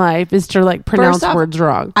lot in life is to like pronounce First off, words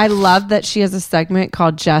wrong. I love that she has a segment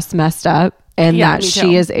called Just Messed Up, and Yeah, that me she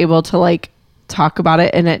too. is able to like talk about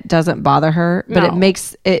it and it doesn't bother her, but it No.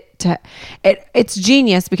 makes it's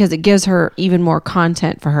genius because it gives her even more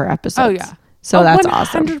content for her episodes. Oh yeah. So that's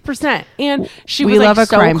awesome. 100%. And she We was like love a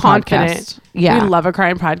so crime confident. podcast. Yeah. We love a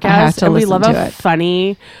crime podcast. have to and we listen love to a it.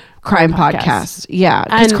 funny Crime podcast. Yeah.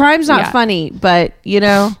 Because And- crime's not yeah. funny, but you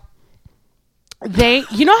know,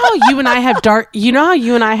 you know how you and I have dark humor?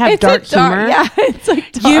 Yeah, it's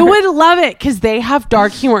like dark. You would love it because they have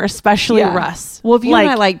dark humor, especially Yeah. Russ. Well, if you like,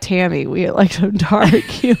 and I like Tammy, we like some dark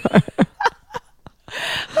humor.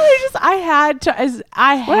 I had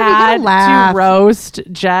gotta laugh. to roast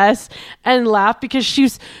Jess and laugh because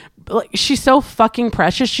she's so fucking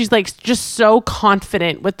precious. She's like just so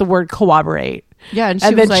confident with the word corroborate. Yeah, and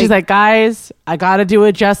then she's like, guys, I gotta do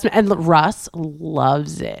adjustment. And Russ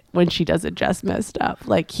loves it when she does it just messed up.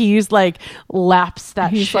 Like he's like laps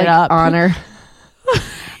that he's shit like up. on her.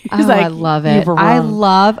 He's like, I love it. "You've I wrong."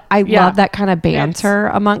 love Yeah. that kind of banter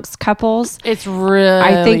amongst couples. It's really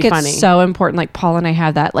I think it's funny. so important. Like Paul and I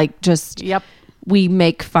have that, like just Yep. we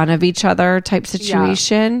make fun of each other type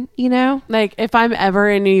situation, you know? Like if I'm ever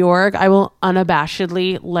in New York, I will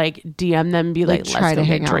unabashedly like DM them and be like, let's try to go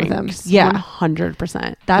hang get out with them. drinks. Yeah.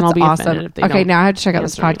 100%. That's I'll be awesome. offended if they Okay, don't now I have to check out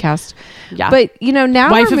this answer me. podcast. Yeah. But you know, now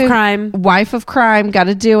Wife we're of Crime. Wife of Crime, got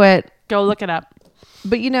to do it. Go look it up.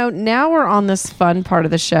 But you know, now we're on this fun part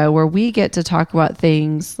of the show where we get to talk about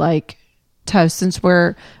things like toast, since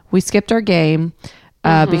we skipped our game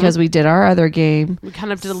because we did our other game. We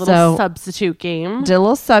kind of did a little So- substitute game. Did a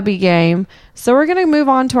little subby game. So we're gonna move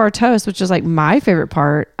on to our toast, which is like my favorite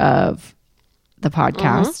part of the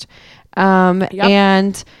podcast. Yep.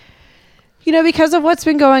 And you know, because of what's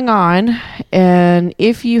been going on, and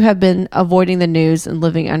if you have been avoiding the news and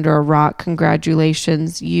living under a rock,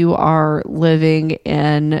 congratulations, you are living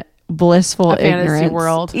in blissful A fantasy ignorance.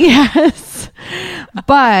 world. Yes.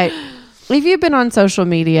 But if you've been on social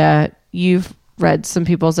media, you've read some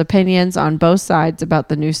people's opinions on both sides about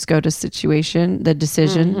the new SCOTUS situation, the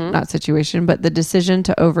decision, not situation, but the decision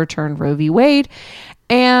to overturn Roe v. Wade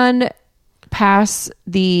and pass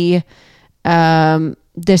the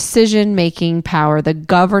decision-making power, the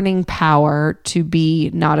governing power to be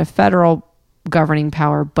not a federal governing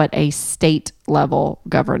power, but a state level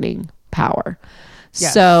governing power.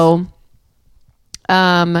 Yes. So,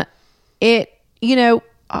 it, you know,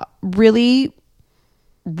 really,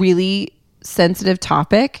 really sensitive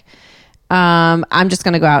topic. I'm just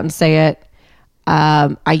going to go out and say it. I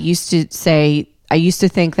used to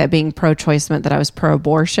think that being pro-choice meant that I was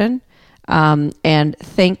pro-abortion. And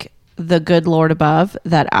thank the good Lord above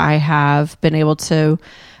that I have been able to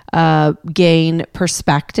gain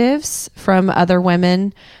perspectives from other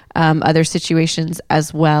women, other situations,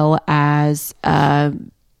 as well as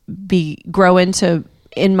grow into,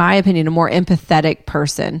 in my opinion, a more empathetic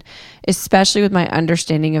person, especially with my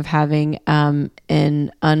understanding of having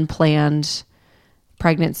an unplanned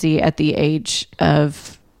pregnancy at the age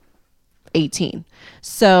of 18.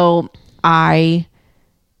 So I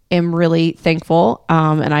am really thankful.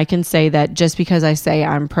 And I can say that just because I say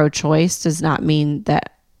I'm pro-choice does not mean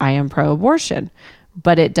that I am pro-abortion,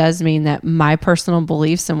 but it does mean that my personal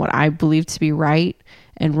beliefs and what I believe to be right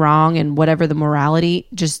and wrong and whatever the morality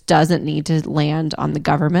just doesn't need to land on the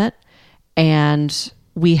government. And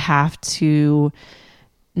we have to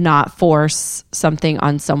not force something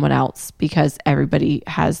on someone else because everybody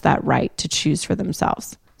has that right to choose for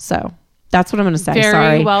themselves. So That's what I'm going to say. Very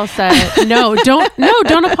Sorry. well said.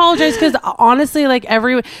 Don't apologize, because honestly, like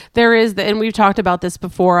there is, and we've talked about this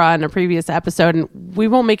before on a previous episode, and we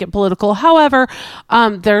won't make it political. However,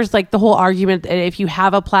 there's like the whole argument that if you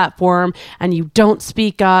have a platform and you don't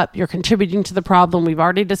speak up, you're contributing to the problem. We've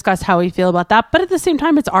already discussed how we feel about that, but at the same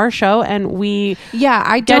time, it's our show, and we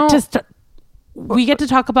get to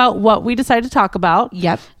talk about what we decide to talk about.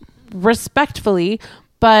 Yep. Respectfully,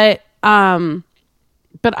 but I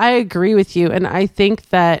agree with you, and I think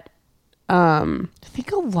that I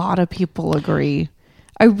think a lot of people agree.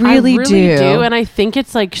 I really do. And I think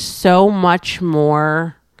it's like so much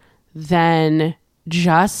more than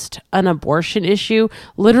just an abortion issue.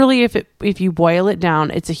 Literally, if you boil it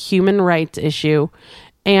down, it's a human rights issue.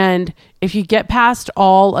 And if you get past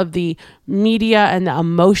all of the media and the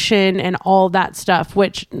emotion and all that stuff,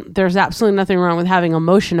 which there's absolutely nothing wrong with having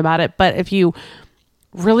emotion about it, but if you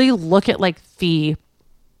really look at like I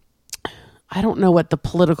don't know what the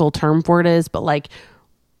political term for it is, but like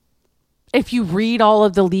if you read all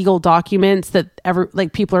of the legal documents that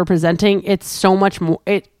people are presenting, it's so much more,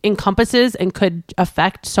 it encompasses and could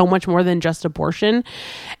affect so much more than just abortion.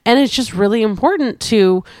 And it's just really important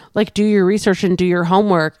to like do your research and do your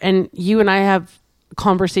homework. And you and I have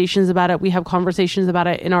conversations about it. We have conversations about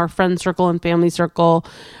it in our friend circle and family circle.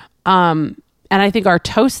 And I think our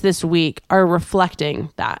toasts this week are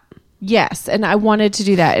reflecting that. Yes. And I wanted to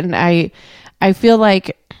do that. And I feel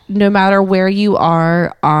like no matter where you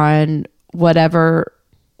are on whatever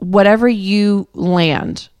you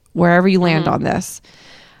land, wherever you land on this,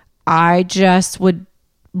 I just would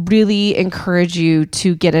really encourage you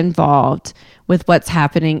to get involved with what's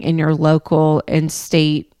happening in your local and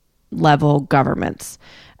state level governments.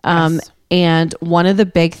 Yes. And one of the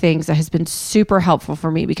big things that has been super helpful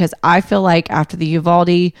for me, because I feel like after the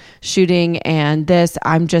Uvalde shooting and this,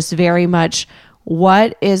 I'm just very much,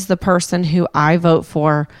 what is the person who I vote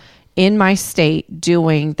for in my state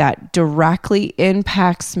doing that directly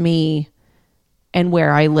impacts me and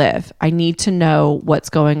where I live? I need to know what's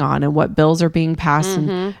going on and what bills are being passed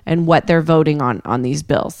and what they're voting on these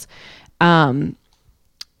bills. And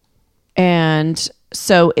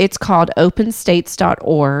so it's called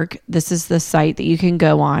openstates.org. This is the site that you can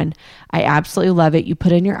go on. I absolutely love it. You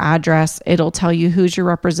put in your address, it'll tell you who's your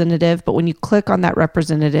representative. But when you click on that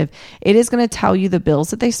representative, it is going to tell you the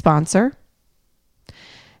bills that they sponsor.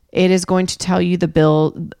 It is going to tell you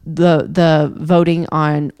the voting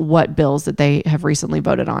on what bills that they have recently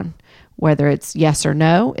voted on, whether it's yes or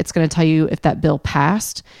no. It's going to tell you if that bill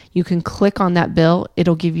passed. You can click on that bill.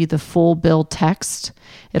 It'll give you the full bill text.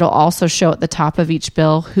 It'll also show at the top of each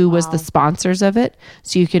bill who was the sponsors of it,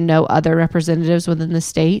 so you can know other representatives within the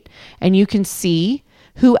state, and you can see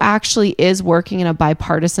who actually is working in a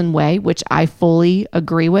bipartisan way, which I fully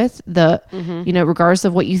agree with. Regardless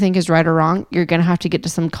of what you think is right or wrong, you're going to have to get to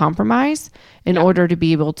some compromise in order to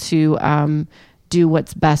be able to do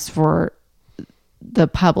what's best for the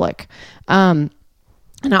public. And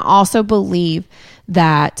I also believe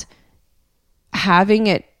that having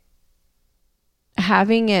it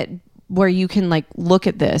where you can like look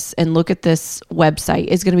at this website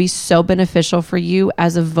is going to be so beneficial for you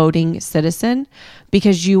as a voting citizen,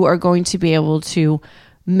 because you are going to be able to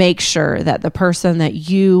make sure that the person that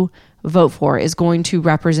you vote for is going to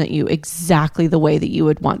represent you exactly the way that you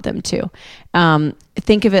would want them to.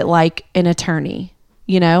 Think of it like an attorney,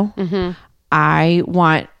 I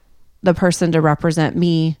want the person to represent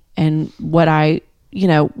me and what I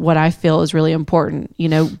feel is really important.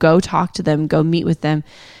 Go talk to them, go meet with them.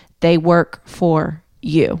 They work for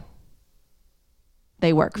you.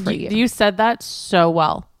 They work for you. You said that so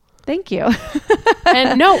well. Thank you.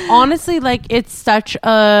 And no, honestly, like it's such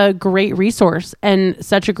a great resource and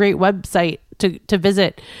such a great website to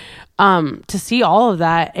visit, to see all of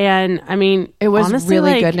that. And I mean, it was honestly,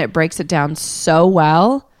 really good, and it breaks it down so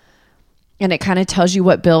well. And it kind of tells you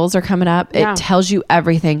what bills are coming up. It tells you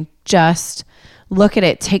everything. Just look at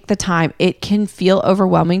it. Take the time. It can feel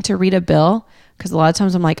overwhelming to read a bill, because a lot of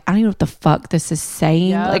times I'm like, I don't even know what the fuck this is saying.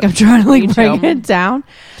 Yep. Like I'm trying to like break it down.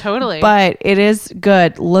 Totally. But it is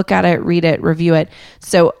good. Look at it, read it, review it.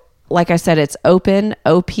 So like I said, it's open,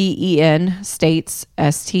 OPEN, states,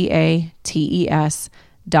 STATES.org.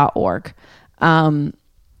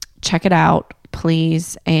 Check it out,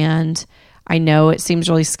 please. And I know it seems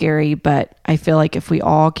really scary, but I feel like if we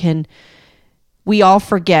all get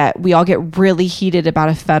really heated about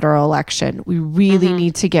a federal election. We really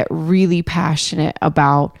need to get really passionate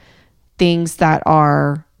about things that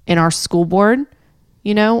are in our school board,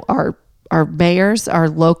 our mayors, our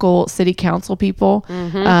local city council people,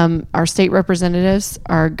 our state representatives,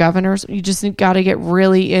 our governors. You just got to get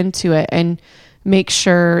really into it and make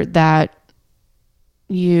sure that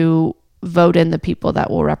you vote in the people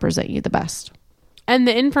that will represent you the best. And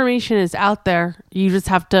the information is out there. You just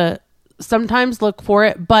have to sometimes look for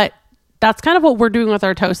it. But that's kind of what we're doing with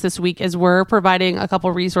our toast this week, is we're providing a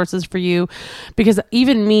couple resources for you, because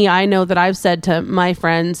even me, I know that I've said to my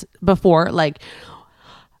friends before, like,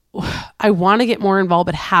 I want to get more involved,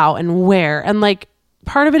 but how and where? And like,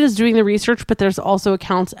 part of it is doing the research, but there's also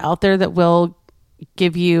accounts out there that will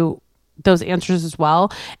give you those answers as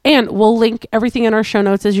well. And we'll link everything in our show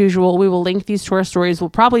notes as usual. We will link these to our stories.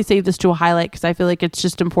 We'll probably save this to a highlight, because I feel like it's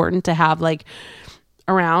just important to have like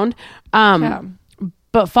around.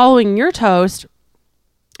 But following your toast,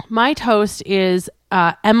 my toast is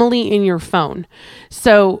Emily in your phone.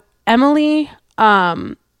 So Emily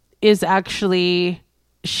is actually,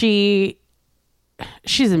 she's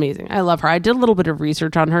amazing. I love her. I did a little bit of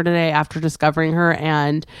research on her today after discovering her,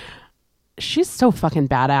 and she's so fucking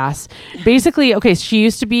badass. Basically, okay, she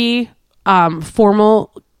used to be former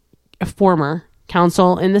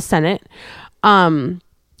counsel in the Senate.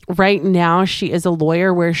 Right now, she is a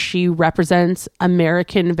lawyer where she represents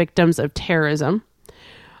American victims of terrorism.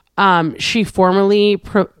 She formerly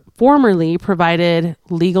provided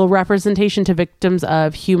legal representation to victims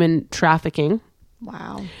of human trafficking.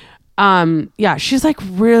 Wow. Yeah, she's like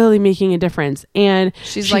really making a difference, and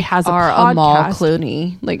she like has a our podcast. Amal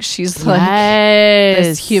Clooney. Like, she's like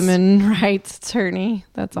this human rights attorney.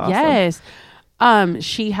 That's awesome. Yes.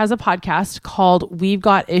 She has a podcast called We've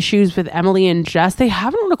Got Issues with Emily and Jess. They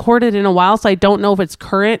haven't recorded in a while, so I don't know if it's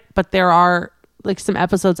current, but there are like some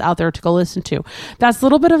episodes out there to go listen to. That's a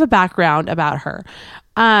little bit of a background about her.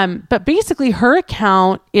 But basically her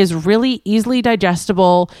account is really easily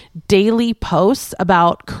digestible daily posts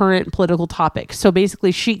about current political topics. So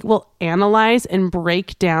basically she will analyze and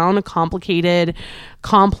break down complicated,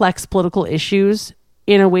 complex political issues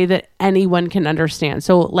in a way that anyone can understand.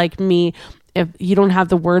 So like me, if you don't have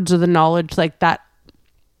the words or the knowledge, like that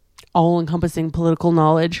all-encompassing political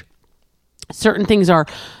knowledge, certain things are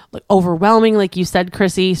like overwhelming, like you said,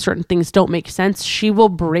 Chrissy. Certain things don't make sense. She will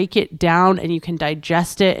break it down and you can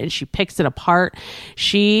digest it, and she picks it apart.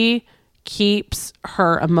 She keeps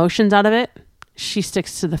her emotions out of it. She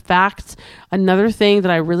sticks to the facts. Another thing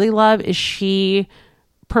that I really love is she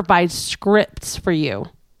provides scripts for you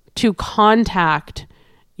to contact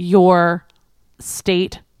your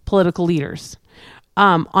state political leaders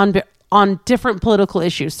on different political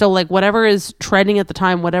issues. So like whatever is trending at the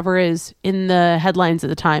time, whatever is in the headlines at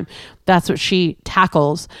the time, that's what she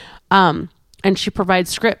tackles. And she provides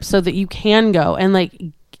scripts so that you can go and like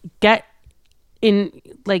get in,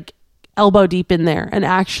 like elbow deep in there and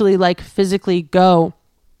actually like physically go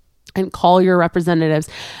and call your representatives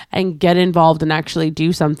and get involved and actually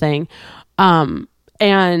do something.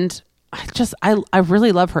 And I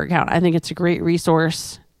really love her account. I think it's a great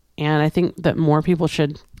resource, and I think that more people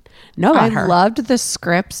should know about her. I loved the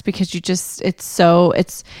scripts because it's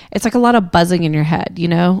like a lot of buzzing in your head, you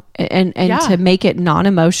know, and Yeah. to make it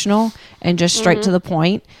non-emotional and just straight to the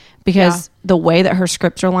point, because the way that her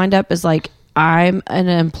scripts are lined up is like, I'm an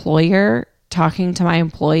employer talking to my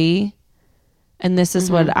employee, and this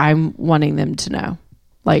is what I'm wanting them to know.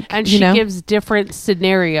 Like, And you she know? gives different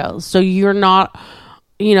scenarios. So you're not,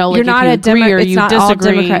 you know, like You're not if you agree or it's you not all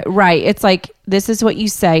disagree. Democrat, right? It's like, this is what you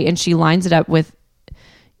say, and she lines it up with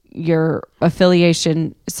your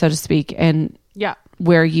affiliation, so to speak, and Yeah.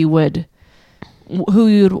 where you would,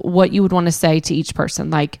 what you would want to say to each person,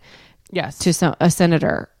 like Yes. to a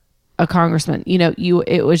senator, a congressman. You know,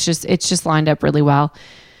 it's just lined up really well.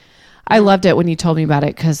 I loved it when you told me about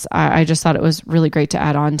it, because I just thought it was really great to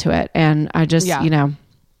add on to it, and I just, you know,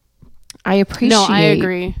 I appreciate. No, I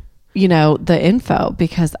agree. You know, the info,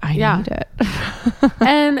 because I need it.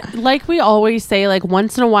 And like we always say, like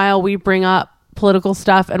once in a while we bring up political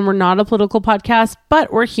stuff, and we're not a political podcast,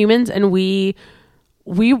 but we're humans, and we're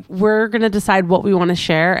going to decide what we want to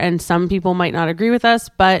share. And some people might not agree with us,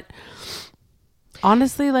 but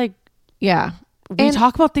honestly, like, Yeah. we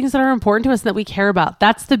talk about things that are important to us and that we care about.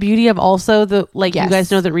 That's the beauty of also the, like, you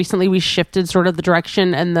guys know that recently we shifted sort of the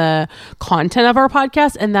direction and the content of our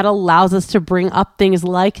podcast, and that allows us to bring up things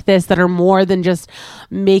like this that are more than just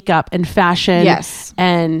makeup and fashion. Yes.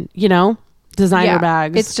 And, you know, designer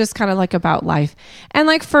bags. It's just kind of like about life. And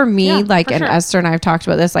like for me, like, for and sure. Esther and I have talked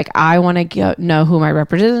about this, like I want to know who my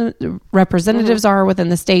representatives are within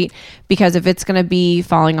the state, because if it's going to be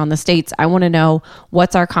falling on the states, I want to know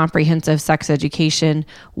what's our comprehensive sex education.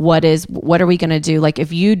 What are we going to do? Like,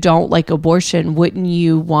 if you don't like abortion, wouldn't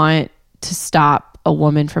you want to stop a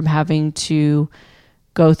woman from having to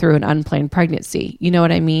go through an unplanned pregnancy? You know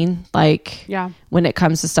what I mean? Like, when it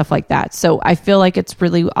comes to stuff like that. So I feel like it's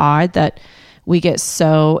really odd that we get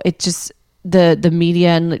the media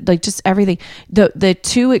and like just everything, the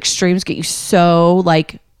two extremes get you so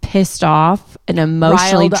like pissed off and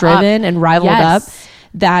emotionally Riled driven up. and rivaled Yes. up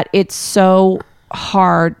that it's so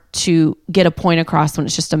hard to get a point across when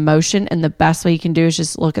it's just emotion. And the best way you can do is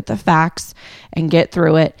just look at the facts and get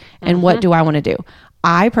through it. And what do I want to do?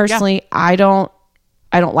 I personally, I don't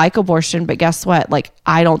like abortion, but guess what? Like,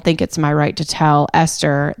 I don't think it's my right to tell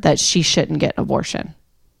Esther that she shouldn't get an abortion.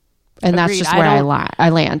 And that's Agreed. just where I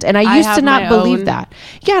land. And I I used to have not my believe own- that.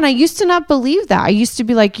 Yeah. And I used to not believe that. I used to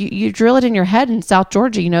be like, you drill it in your head in South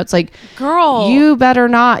Georgia. You know, it's like, Girl. you better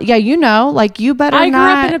not. Yeah. You know, like you better I grew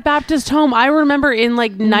not. up in a Baptist home. I remember in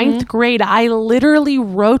like ninth grade, I literally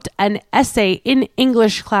wrote an essay in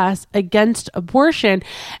English class against abortion.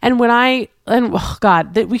 And oh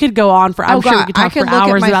God, we could go on for. I'm sure we could talk for look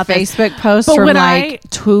hours at my about this. Facebook posts But from when like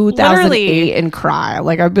 2008 and cry.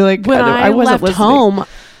 Like I'd be like, When I wasn't left listening. home,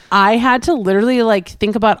 I had to literally like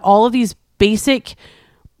think about all of these basic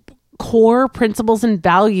core principles and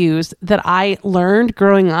values that I learned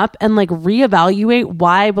growing up and like reevaluate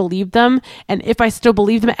why I believed them and if I still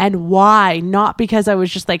believe them and why, not because I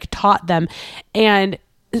was just like taught them. And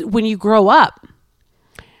when you grow up,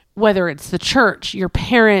 whether it's the church, your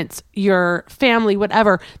parents, your family,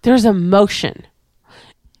 whatever, there's emotion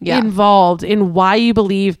involved in why you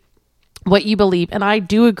believe what you believe. And I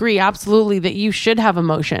do agree absolutely that you should have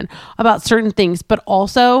emotion about certain things, but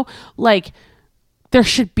also like there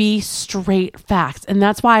should be straight facts. And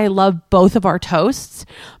that's why I love both of our toasts,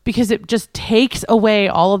 because it just takes away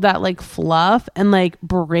all of that like fluff and like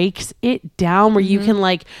breaks it down where you can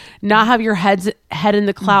like not have your head in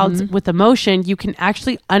the clouds with emotion. You can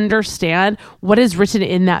actually understand what is written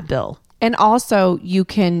in that bill. And also you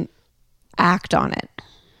can act on it.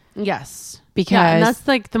 Yes. Because and that's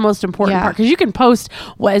like the most important Yeah. part, because you can post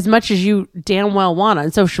as much as you damn well want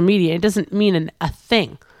on social media. It doesn't mean a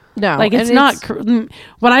thing. No, Like it's and not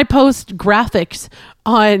when I post graphics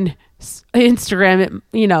on Instagram,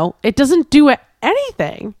 it doesn't do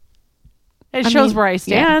anything. It shows where I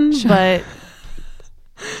stand, but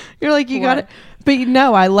You're like, you got it. But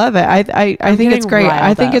I love it. I think it's getting great. I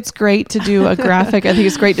riled think up. it's great to do a graphic. I think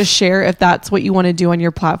it's great to share if that's what you want to do on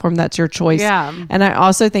your platform. That's your choice. Yeah. And I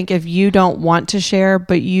also think if you don't want to share,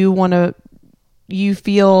 but you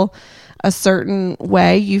feel a certain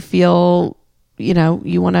way, you feel,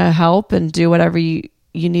 you want to help and do whatever you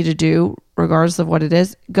need to do, regardless of what it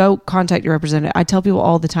is, go contact your representative. I tell people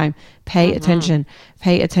all the time, pay attention.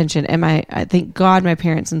 And I thank God my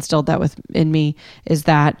parents instilled that in me, is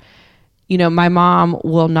that, my mom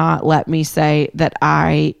will not let me say that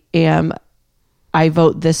I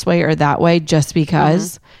vote this way or that way just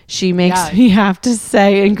because. She makes me have to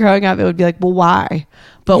say, and growing up, it would be like, well, why?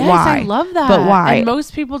 But yes, why? I love that. But why? And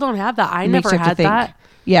most people don't have that. I It makes never you have to had think. that.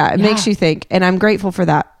 Yeah, it makes you think. And I'm grateful for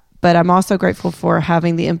that. But I'm also grateful for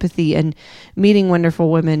having the empathy and meeting wonderful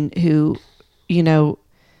women who,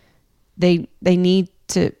 they need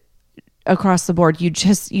to, across the board.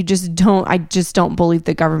 I just don't believe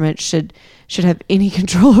the government should have any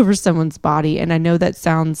control over someone's body. And I know that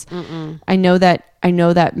sounds, I know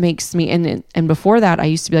that makes me, and before that I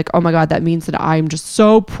used to be like, oh my God, that means that I'm just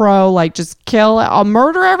so pro, like just kill, I'll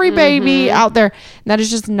murder every baby out there. And that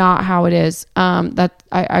is just not how it is.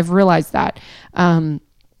 I've realized that.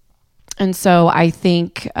 And so I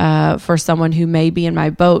think, for someone who may be in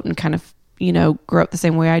my boat and kind of, grew up the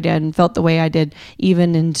same way I did and felt the way I did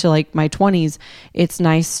even into like my 20s, it's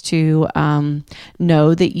nice to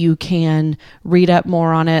know that you can read up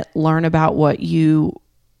more on it, learn about what you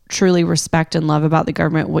truly respect and love about the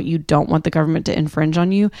government, what you don't want the government to infringe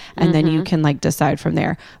on you, and then you can like decide from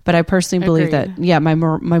there. But I personally believe that, my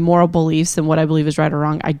moral beliefs and what I believe is right or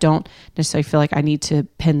wrong, I don't necessarily feel like I need to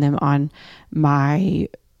pin them on my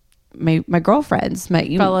girlfriends, my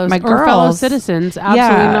girls, or fellow citizens.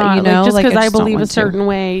 Absolutely not. Just because I believe a certain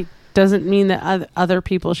way doesn't mean that other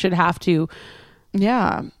people should have to.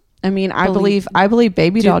 Yeah. I mean, I believe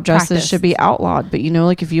baby doll dresses should be outlawed, but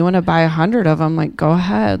like if you want to buy 100 of them, like go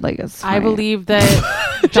ahead. Like it's fine. I believe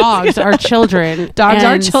that dogs are children. Dogs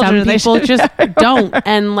are and children. Some people just don't.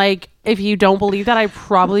 And like, if you don't believe that, I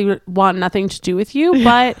probably want nothing to do with you,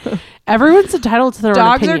 but everyone's entitled to their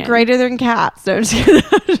own opinion. Dogs are greater than cats. No, I'm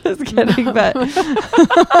just kidding. But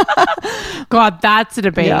God, that's a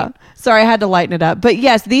debate. Yeah. Sorry, I had to lighten it up. But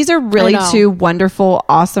yes, these are really two wonderful,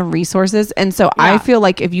 awesome resources. And so I feel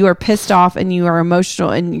like if you are pissed off and you are emotional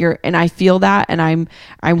and I feel that, and I'm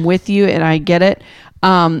with you and I get it.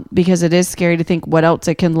 Because it is scary to think what else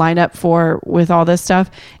it can line up for with all this stuff,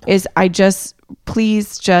 is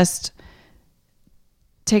please just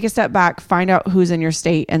take a step back, find out who's in your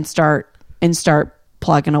state and start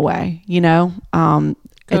plugging away,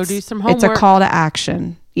 Go do some homework. It's a call to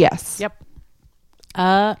action. Yes. Yep.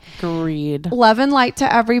 Agreed. Love and light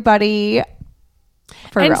to everybody.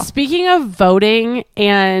 For And real. speaking of voting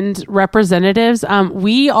and representatives,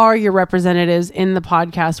 we are your representatives in the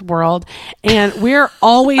podcast world, and we're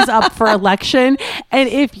always up for election. And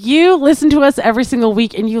if you listen to us every single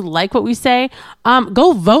week and you like what we say,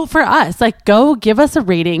 go vote for us. Like, go give us a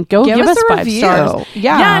rating. Go give us a 5 review. stars.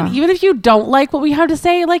 Yeah. And even if you don't like what we have to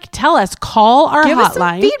say, like, tell us. Call our Give us some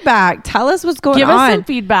hotline. feedback. Tell us what's going Give on. us some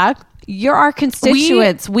feedback. You're our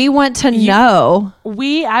constituents. We want to know.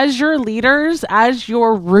 We, as your leaders, as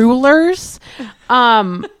your rulers,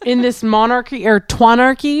 in this monarchy or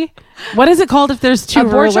twanarchy, what is it called if there's two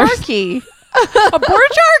rulers? Borcharchy. A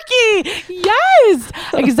borcharchy. Yes,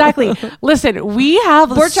 exactly. Listen, we have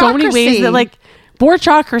so many ways Borchocracy. that, like,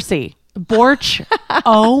 borchocracy.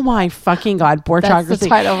 Oh my fucking God. Borchocracy. That's the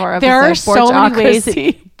title of our episode. There are so many ways that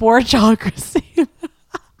borchocracy.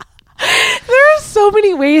 There are so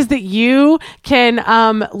many ways that you can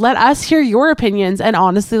let us hear your opinions, and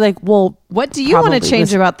honestly, like, well, What do you want to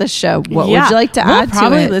change about this show? What would you like to add to it? We'll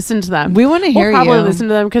probably listen to them. We want to hear We'll probably you. listen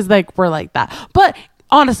to them because, like, we're like that. But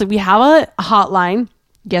honestly, we have a hotline.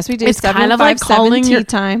 Yes, we do. It's kind of like calling tea your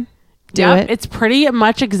time. Do Yep, it. It's pretty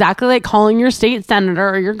much exactly like calling your state senator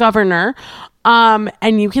or your governor. And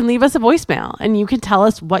you can leave us a voicemail and you can tell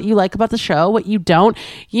us what you like about the show, what you don't.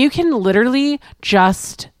 You can literally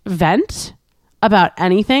just vent about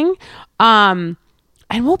anything. And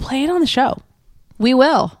we'll play it on the show. We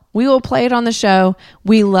will. We will play it on the show.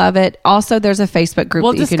 We love it. Also, there's a Facebook group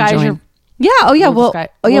We'll that you can disguise join. your- Yeah. Oh, yeah.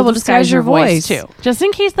 We'll disguise your voice too. Just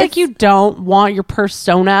in case, like, you don't want your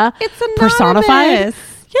persona It's personified. anonymous.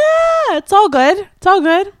 Yeah, it's all good. It's all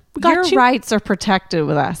good. We got Your you. rights are protected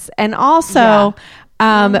with us. And also,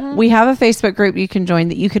 we have a Facebook group you can join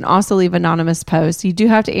that you can also leave anonymous posts. You do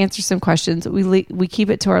have to answer some questions. We keep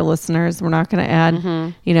it to our listeners. We're not going to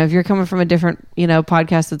add, if you're coming from a different,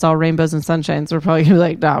 podcast that's all rainbows and sunshines, we're probably going to be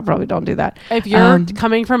like, no, probably don't do that. If you're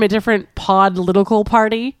coming from a different political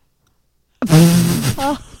party.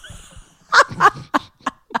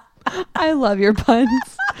 I love your puns.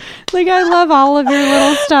 Like, I love all of your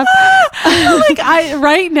little stuff.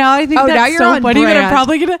 Right now, I think Oh, that's now you're so on funny, but I'm brand.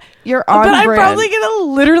 probably gonna. You're on But I'm brand. probably gonna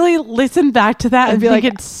literally listen back to that and be like,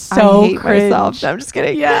 it's so I hate cringe. myself. No, I'm just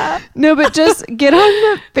kidding. Yeah. No, but just get on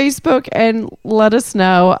the Facebook and let us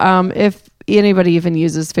know if anybody even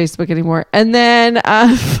uses Facebook anymore. And then,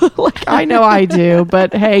 like, I know I do,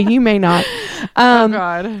 but hey, you may not. Oh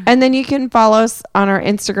God. And then you can follow us on our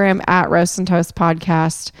Instagram at Roast and Toast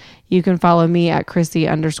Podcast. You can follow me at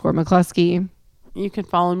Chrissy_McCluskey. You can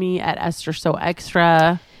follow me at Esther So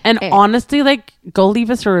Extra. And honestly, like, go leave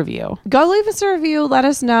us a review. Go leave us a review. Let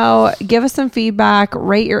us know. Give us some feedback.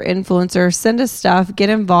 Rate your influencer. Send us stuff. Get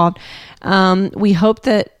involved. We hope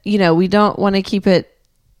that, we don't want to keep it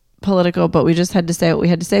political, but we just had to say what we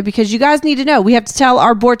had to say because you guys need to know. We have to tell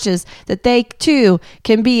our borches that they too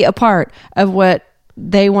can be a part of what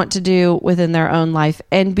they want to do within their own life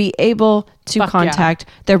and be able to Fuck contact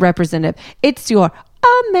their representative. It's your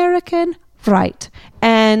American right.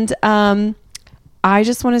 And I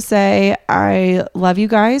just want to say I love you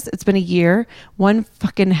guys. It's been a year. One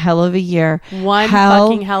fucking hell of a year.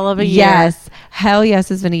 Fucking hell of a year. Yes. Hell yes,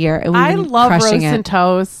 it's been a year. And we've I been love crushing roast it. and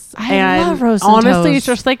toast. I love roast and honestly, it's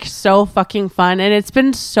toast. just like so fucking fun, and it's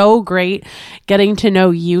been so great getting to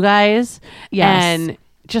know you guys. Yes. And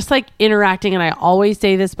just like interacting. And I always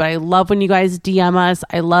say this, but I love when you guys DM us.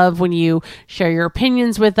 I love when you share your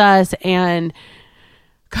opinions with us. And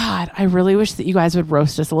God, I really wish that you guys would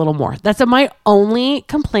roast us a little more. That's my only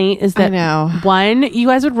complaint is that I know. one, you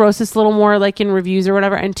guys would roast us a little more like in reviews or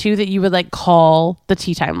whatever. And two, that you would like call the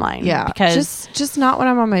tea time line. Yeah. Because just not when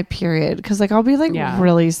I'm on my period. Because like I'll be like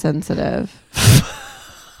really sensitive.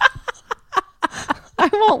 I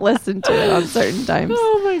won't listen to it on certain times.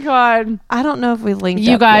 oh my God. I don't know if we linked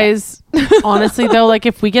You up guys, honestly though, like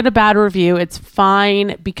if we get a bad review, it's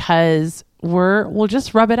fine because we'll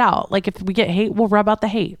just rub it out. Like if we get hate, we'll rub out the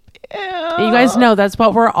hate. yet. You guys know that's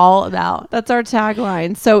what we're all about. That's our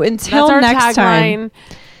tagline. So until That's our next time, tagline.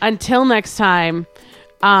 Until next time,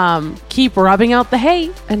 keep rubbing out the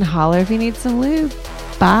hate. and holler if you need some lube.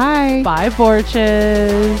 Bye. Bye,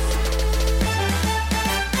 Borches.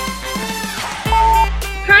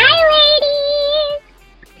 Hi, ladies!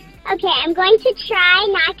 Okay, I'm going to try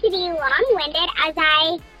not to be long-winded as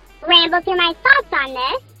I ramble through my thoughts on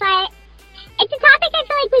this, but it's a topic I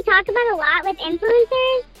feel like we talk about a lot with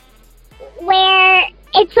influencers, where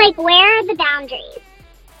it's like, where are the boundaries?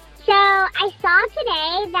 So I saw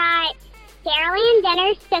today that Daryl Ann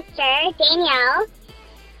Denner's sister, Danielle,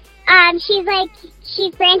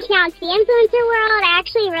 she's branching out to the influencer world. I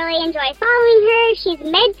actually really enjoy following her. She's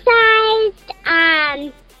mid-sized,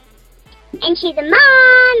 and she's a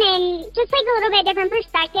mom, and just like a little bit different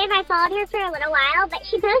perspective. I followed her for a little while, but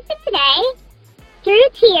she posted today, through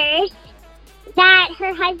tears, that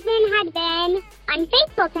her husband had been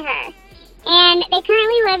unfaithful to her. And they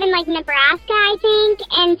currently live in like Nebraska, I think,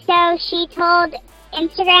 and so she told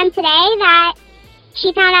Instagram today that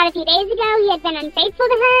she found out a few days ago he had been unfaithful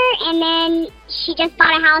to her, and then she just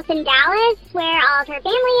bought a house in Dallas where all of her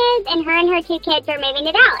family is, and her 2 kids are moving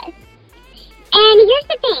to Dallas. And here's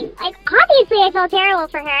the thing, like, obviously I feel terrible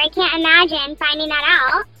for her. I can't imagine finding that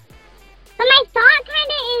out. But my thought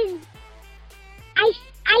kind of is,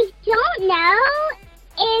 I don't know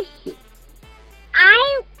if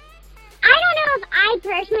I don't know if I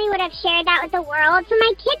personally would have shared that with the world for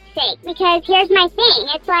my kids' sake, because here's my thing.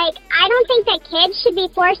 It's like, I don't think that kids should be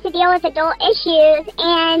forced to deal with adult issues,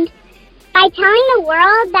 and by telling the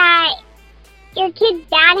world that your kid's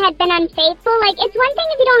dad had been unfaithful, like, it's one thing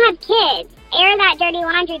if you don't have kids. Air that dirty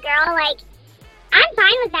laundry, girl. Like, I'm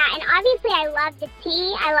fine with that, and obviously I love the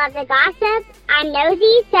tea. I love the gossip. I'm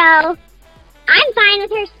nosy, so I'm fine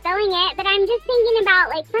with her spilling it, but I'm just thinking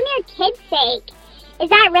about, like, from your kid's sake, is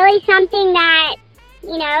that really something that,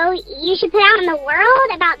 you know, you should put out in the world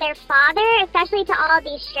about their father, especially to all of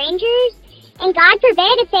these strangers? And God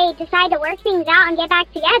forbid if they decide to work things out and get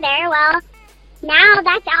back together, well, now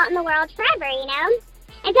that's out in the world forever, you know?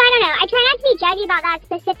 And so I don't know. I try not to be judgy about that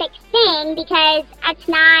specific thing because that's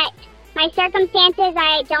not my circumstances.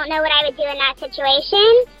 I don't know what I would do in that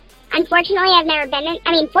situation. Unfortunately, fortunately, I've never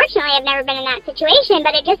been in that situation,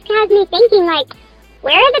 but it just has me thinking, like,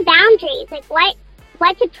 where are the boundaries? Like,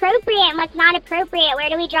 what's appropriate and what's not appropriate? Where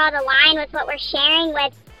do we draw the line with what we're sharing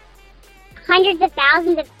with hundreds of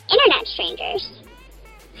thousands of internet strangers?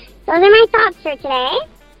 Those are my thoughts for today.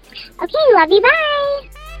 Okay, love you, bye.